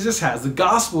that Jesus has, the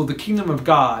gospel of the kingdom of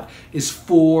God, is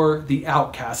for the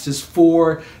outcast, is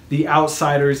for the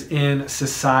outsiders in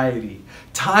society.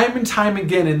 Time and time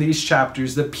again in these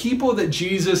chapters, the people that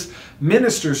Jesus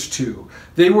ministers to,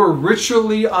 they were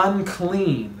ritually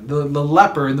unclean. The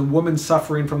leper and the woman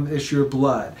suffering from the issue of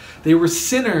blood. They were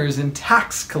sinners and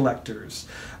tax collectors.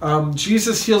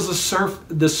 Jesus heals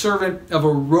the servant of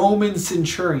a Roman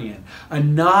centurion, a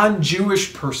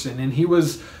non-Jewish person, and he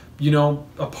was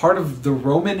a part of the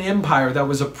Roman Empire that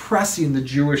was oppressing the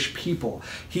Jewish people.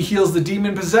 He heals the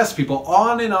demon-possessed people.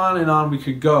 On and on and on we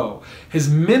could go. His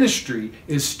ministry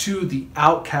is to the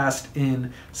outcast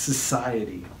in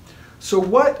society. So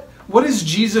what is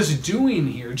Jesus doing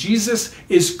here? Jesus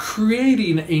is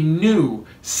creating a new,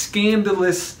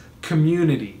 scandalous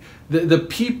community. The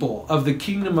people of the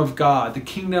kingdom of God, the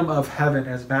kingdom of heaven,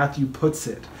 as Matthew puts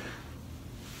it.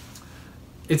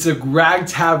 It's a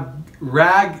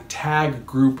ragtag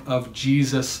group of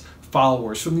Jesus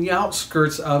followers from the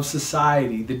outskirts of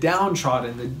society, the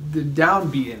downtrodden, the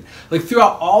downbeaten. Like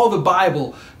throughout all the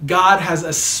Bible, God has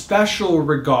a special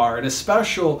regard, a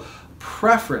special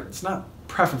preference, not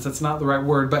preference, that's not the right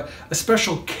word, but a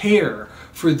special care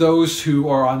for those who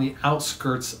are on the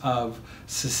outskirts of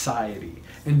society.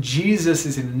 And Jesus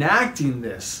is enacting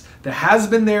this that has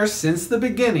been there since the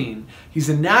beginning. He's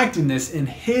enacting this in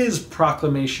his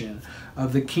proclamation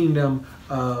of the kingdom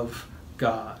of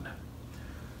God.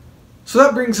 So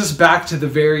that brings us back to the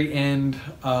very end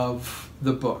of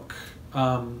the book.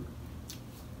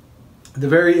 The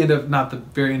very end of, not the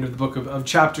very end of the book, of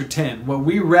chapter 10. What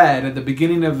we read at the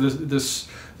beginning of the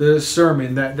the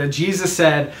sermon that Jesus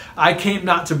said, "I came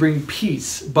not to bring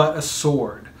peace, but a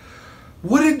sword."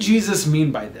 What did Jesus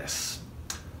mean by this?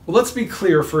 Well, let's be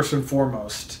clear first and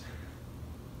foremost.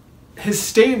 His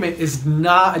statement is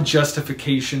not a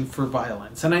justification for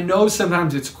violence. And I know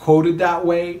sometimes it's quoted that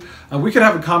way. We could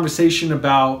have a conversation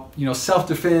about,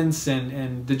 self-defense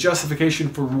and the justification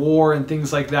for war and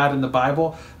things like that in the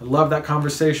Bible. I love that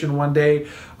conversation one day.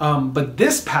 But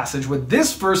this passage, what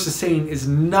this verse is saying, is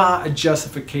not a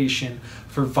justification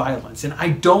for violence. And I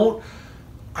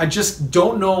just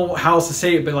don't know how else to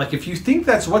say it, but if you think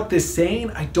that's what this is saying,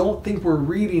 I don't think we're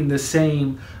reading the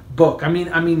same book. I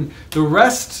mean, the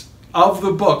rest of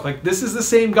the book, this is the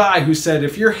same guy who said,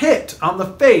 if you're hit on the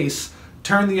face,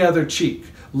 turn the other cheek.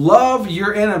 Love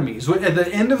your enemies. At the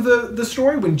end of the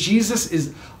story, when Jesus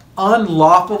is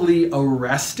unlawfully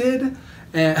arrested,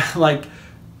 and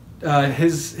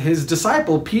his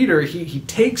disciple Peter,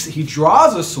 he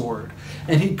draws a sword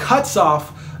and he cuts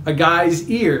off a guy's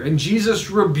ear, and Jesus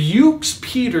rebukes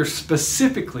Peter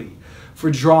specifically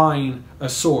for drawing a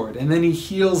sword, and then he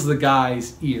heals the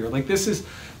guy's ear.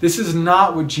 This is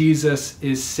not what Jesus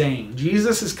is saying.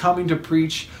 Jesus is coming to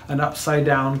preach an upside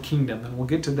down kingdom, and we'll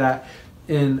get to that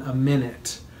in a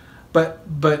minute. But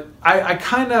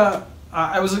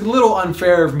I was a little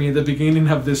unfair of me at the beginning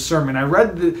of this sermon. I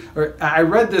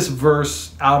read this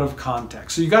verse out of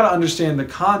context. So you got to understand the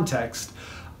context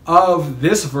of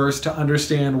this verse to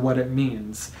understand what it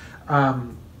means.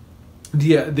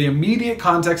 The immediate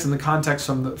context and the context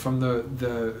from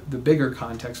the bigger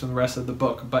context from the rest of the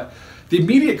book. But the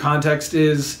immediate context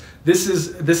is this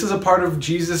is a part of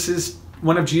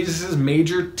one of Jesus's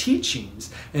major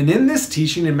teachings. And in this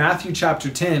teaching in Matthew chapter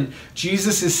 10,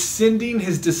 Jesus is sending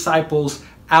his disciples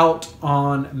out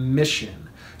on mission.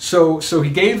 So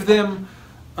he gave them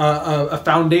a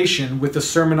foundation with the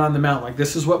Sermon on the Mount,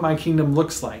 this is what my kingdom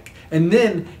looks like. And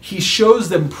then he shows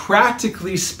them,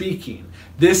 practically speaking,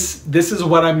 this is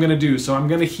what I'm going to do. So I'm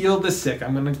going to heal the sick.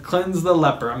 I'm going to cleanse the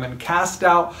leper. I'm going to cast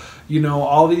out,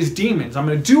 all these demons. I'm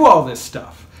going to do all this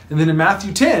stuff. And then in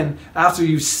Matthew 10, after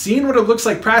you've seen what it looks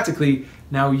like practically,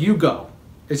 now you go.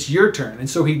 It's your turn. And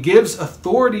so he gives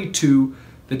authority to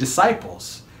the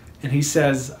disciples. And he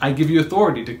says, I give you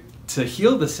authority to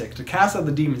heal the sick, to cast out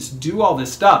the demons, to do all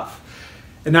this stuff.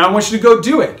 And now I want you to go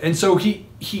do it. And so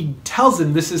he tells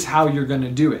them this is how you're going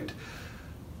to do it.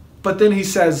 But then he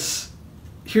says,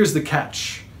 here's the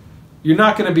catch. You're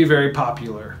not going to be very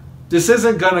popular. This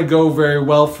isn't going to go very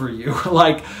well for you.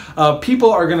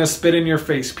 People are going to spit in your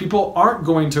face. People aren't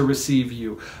going to receive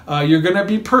you. You're going to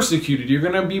be persecuted. You're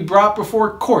going to be brought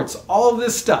before courts. All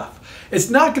this stuff. It's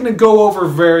not going to go over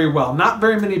very well. Not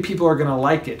very many people are going to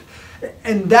like it.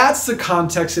 And that's the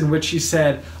context in which he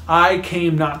said, I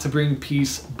came not to bring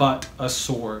peace, but a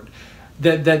sword.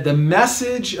 That the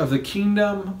message of the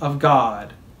kingdom of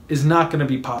God is not going to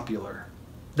be popular.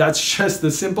 That's just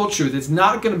the simple truth. It's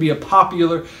not going to be a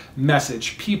popular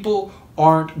message. People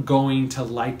aren't going to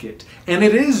like it. And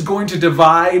it is going to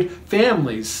divide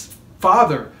families.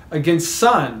 Father against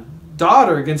son,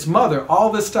 daughter against mother,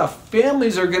 all this stuff.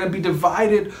 Families are going to be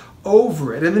divided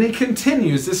over it. And then he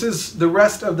continues. This is the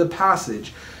rest of the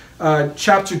passage.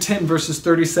 Chapter 10, verses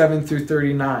 37 through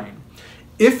 39.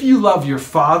 If you love your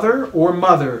father or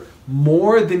mother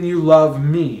more than you love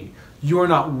me, you are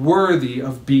not worthy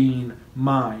of being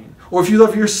mine. Or if you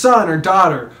love your son or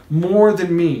daughter more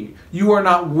than me, you are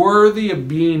not worthy of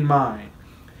being mine.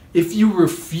 If you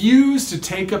refuse to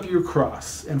take up your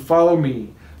cross and follow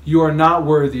me, you are not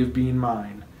worthy of being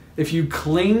mine. If you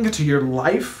cling to your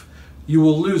life, you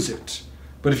will lose it.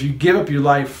 But if you give up your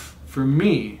life for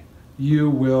me, you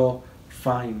will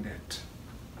find it.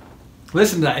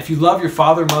 Listen to that. If you love your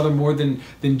father or mother more than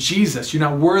Jesus, you're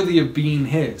not worthy of being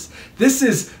his. This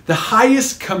is the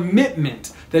highest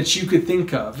commitment that you could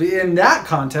think of. In that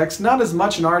context, not as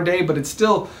much in our day, but it's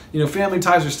still, family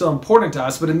ties are still important to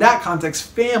us. But in that context,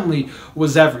 family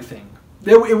was everything.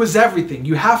 It was everything.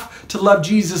 You have to love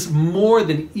Jesus more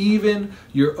than even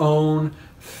your own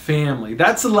family.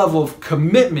 That's the level of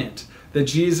commitment that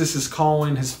Jesus is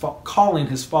calling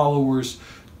his followers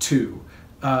to.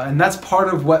 And that's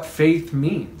part of what faith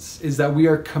means, is that we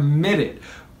are committed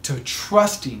to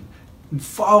trusting and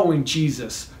following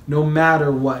Jesus no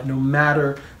matter what, no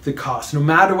matter the cost, no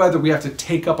matter whether we have to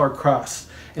take up our cross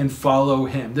and follow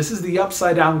him. This is the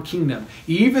upside down kingdom.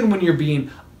 Even when you're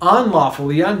being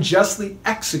unlawfully, unjustly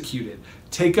executed,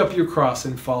 take up your cross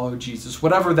and follow Jesus,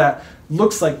 whatever that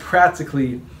looks like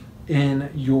practically in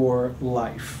your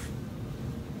life.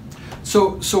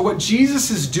 So what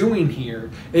Jesus is doing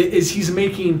here is he's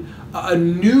making a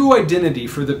new identity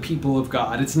for the people of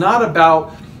God. It's not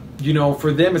about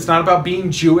For them, it's not about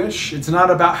being Jewish. It's not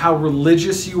about how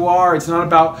religious you are. It's not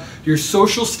about your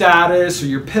social status or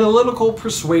your political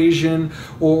persuasion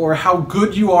or how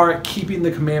good you are at keeping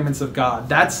the commandments of God.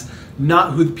 That's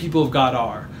not who the people of God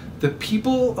are. The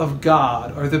people of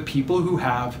God are the people who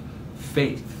have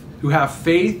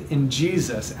faith in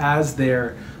Jesus as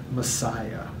their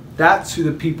Messiah. That's who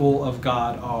the people of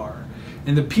God are.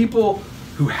 And the people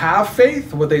who have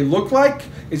faith, what they look like,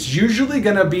 it's usually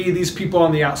going to be these people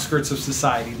on the outskirts of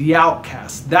society, the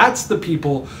outcasts. That's the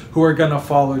people who are going to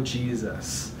follow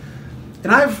Jesus.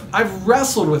 And I've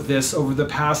wrestled with this over the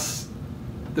past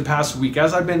week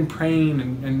as I've been praying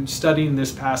and studying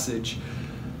this passage.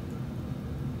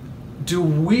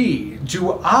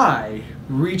 Do I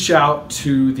reach out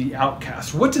to the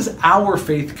outcast? What does our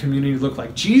faith community look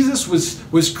like? Jesus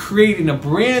was creating a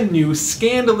brand new,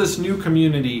 scandalous new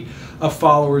community of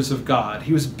followers of God.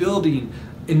 He was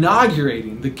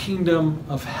inaugurating the kingdom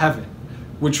of heaven,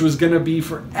 which was going to be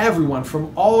for everyone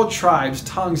from all tribes,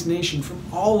 tongues, nations, from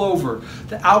all over,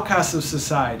 the outcasts of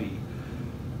society.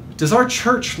 Does our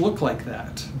church look like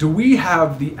that? Do we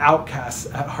have the outcasts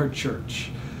at our church?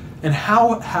 And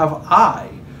how have I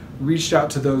reached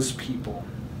out to those people?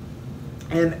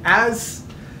 And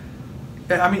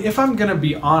if I'm going to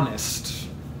be honest,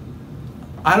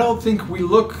 I don't think we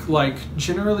look like,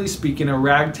 generally speaking, a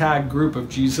ragtag group of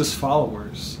Jesus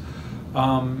followers.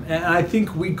 And I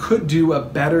think we could do a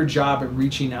better job at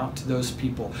reaching out to those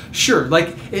people. Sure,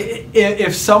 like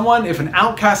if an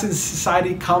outcast in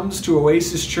society comes to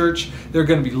Oasis Church, they're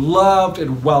going to be loved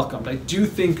and welcomed. I do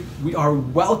think we are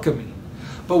welcoming.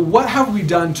 But what have we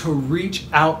done to reach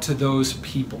out to those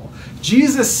people?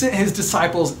 Jesus sent his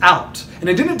disciples out, and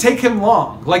it didn't take him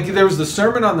long. Like there was the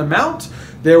Sermon on the Mount.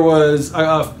 There was,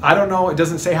 I don't know, it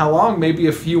doesn't say how long, maybe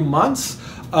a few months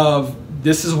of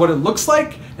this is what it looks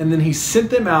like. And then he sent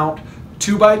them out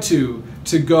 2 by 2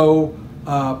 to go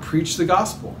preach the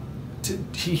gospel.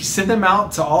 He sent them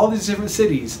out to all these different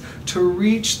cities to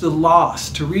reach the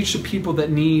lost, to reach the people that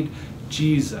need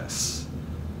Jesus.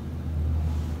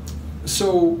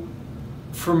 So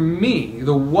for me,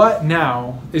 the what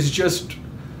now is just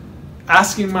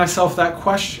asking myself that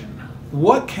question.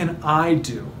 What can I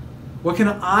do? What can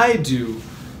I do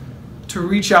to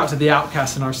reach out to the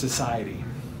outcasts in our society?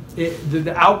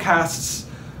 The outcasts,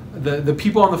 the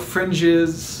people on the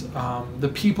fringes,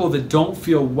 the people that don't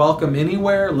feel welcome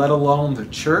anywhere, let alone the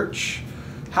church.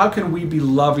 How can we be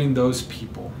loving those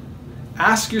people?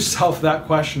 Ask yourself that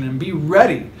question and be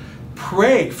ready.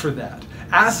 Pray for that.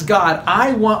 Ask God,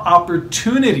 I want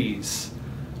opportunities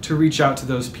to reach out to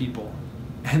those people.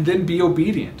 And then be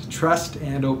obedient. Trust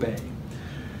and obey.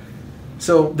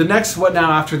 So the next what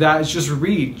now after that is just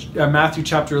read Matthew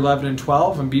chapter 11 and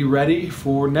 12 and be ready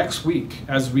for next week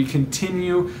as we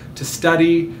continue to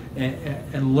study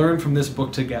and learn from this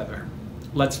book together.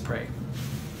 Let's pray.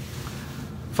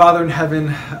 Father in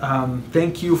heaven,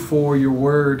 thank you for your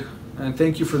word, and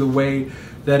thank you for the way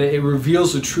that it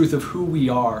reveals the truth of who we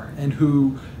are and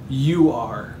who you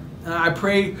are. And I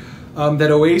pray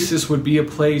that Oasis would be a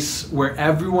place where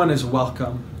everyone is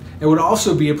welcome. It would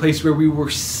also be a place where we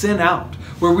were sent out,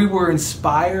 where we were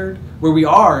inspired, where we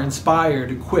are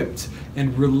inspired, equipped,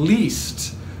 and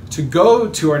released to go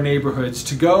to our neighborhoods,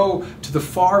 to go to the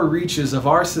far reaches of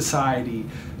our society,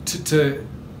 to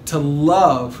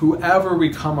love whoever we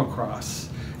come across,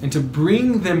 and to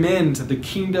bring them into the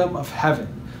kingdom of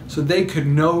heaven so they could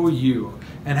know you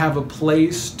and have a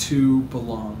place to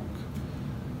belong.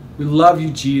 We love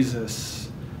you, Jesus.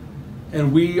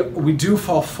 And we do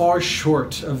fall far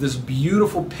short of this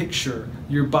beautiful picture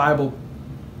your Bible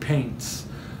paints.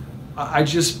 I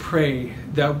just pray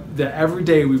that every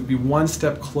day we would be one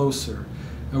step closer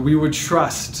and we would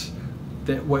trust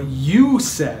that what you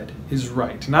said is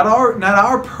right. Not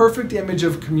our perfect image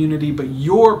of community, but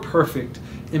your perfect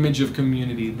image of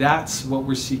community. That's what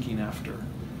we're seeking after.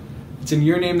 It's in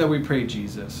your name that we pray,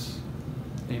 Jesus.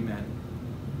 Amen.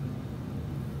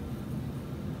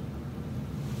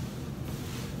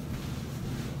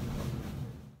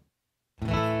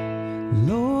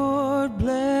 Lord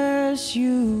bless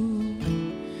you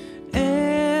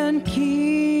and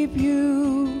keep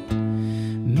you.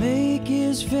 Make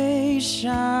his face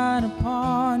shine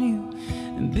upon you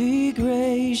and be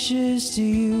gracious to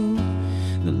you.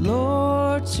 The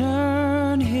Lord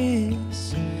turn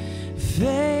his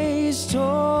face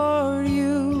toward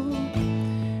you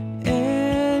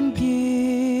and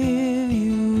give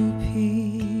you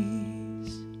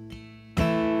peace.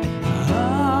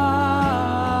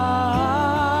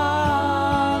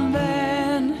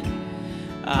 Amen.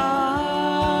 Amen.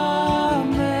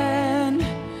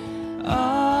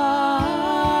 Amen.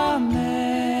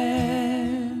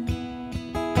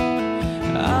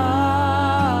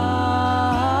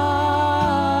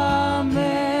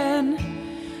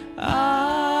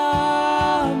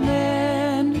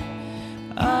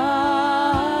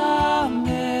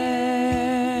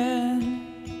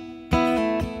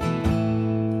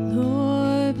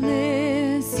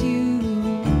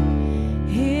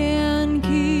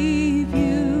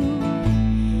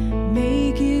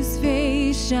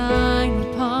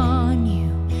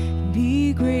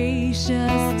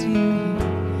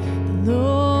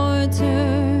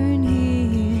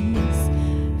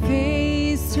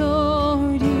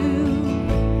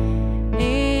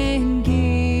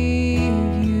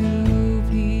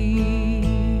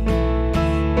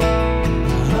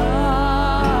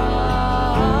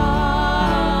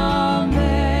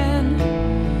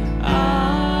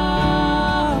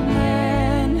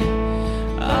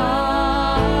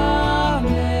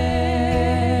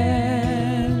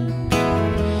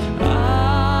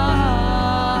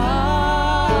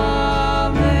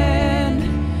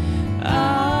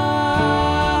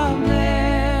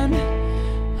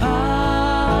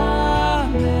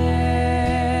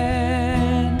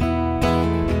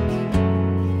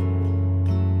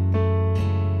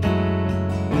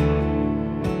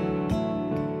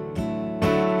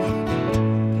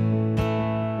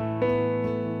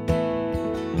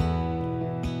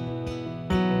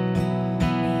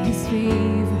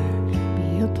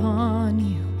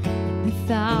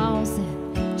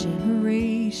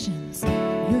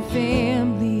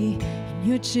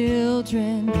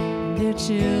 children, their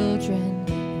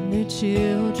children, their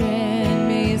children.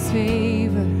 May his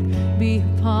favor be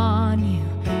upon you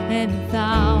and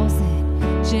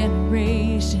 1,000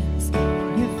 generations.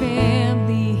 Your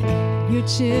family, your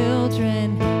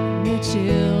children, their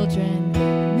children,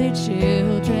 their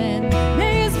children.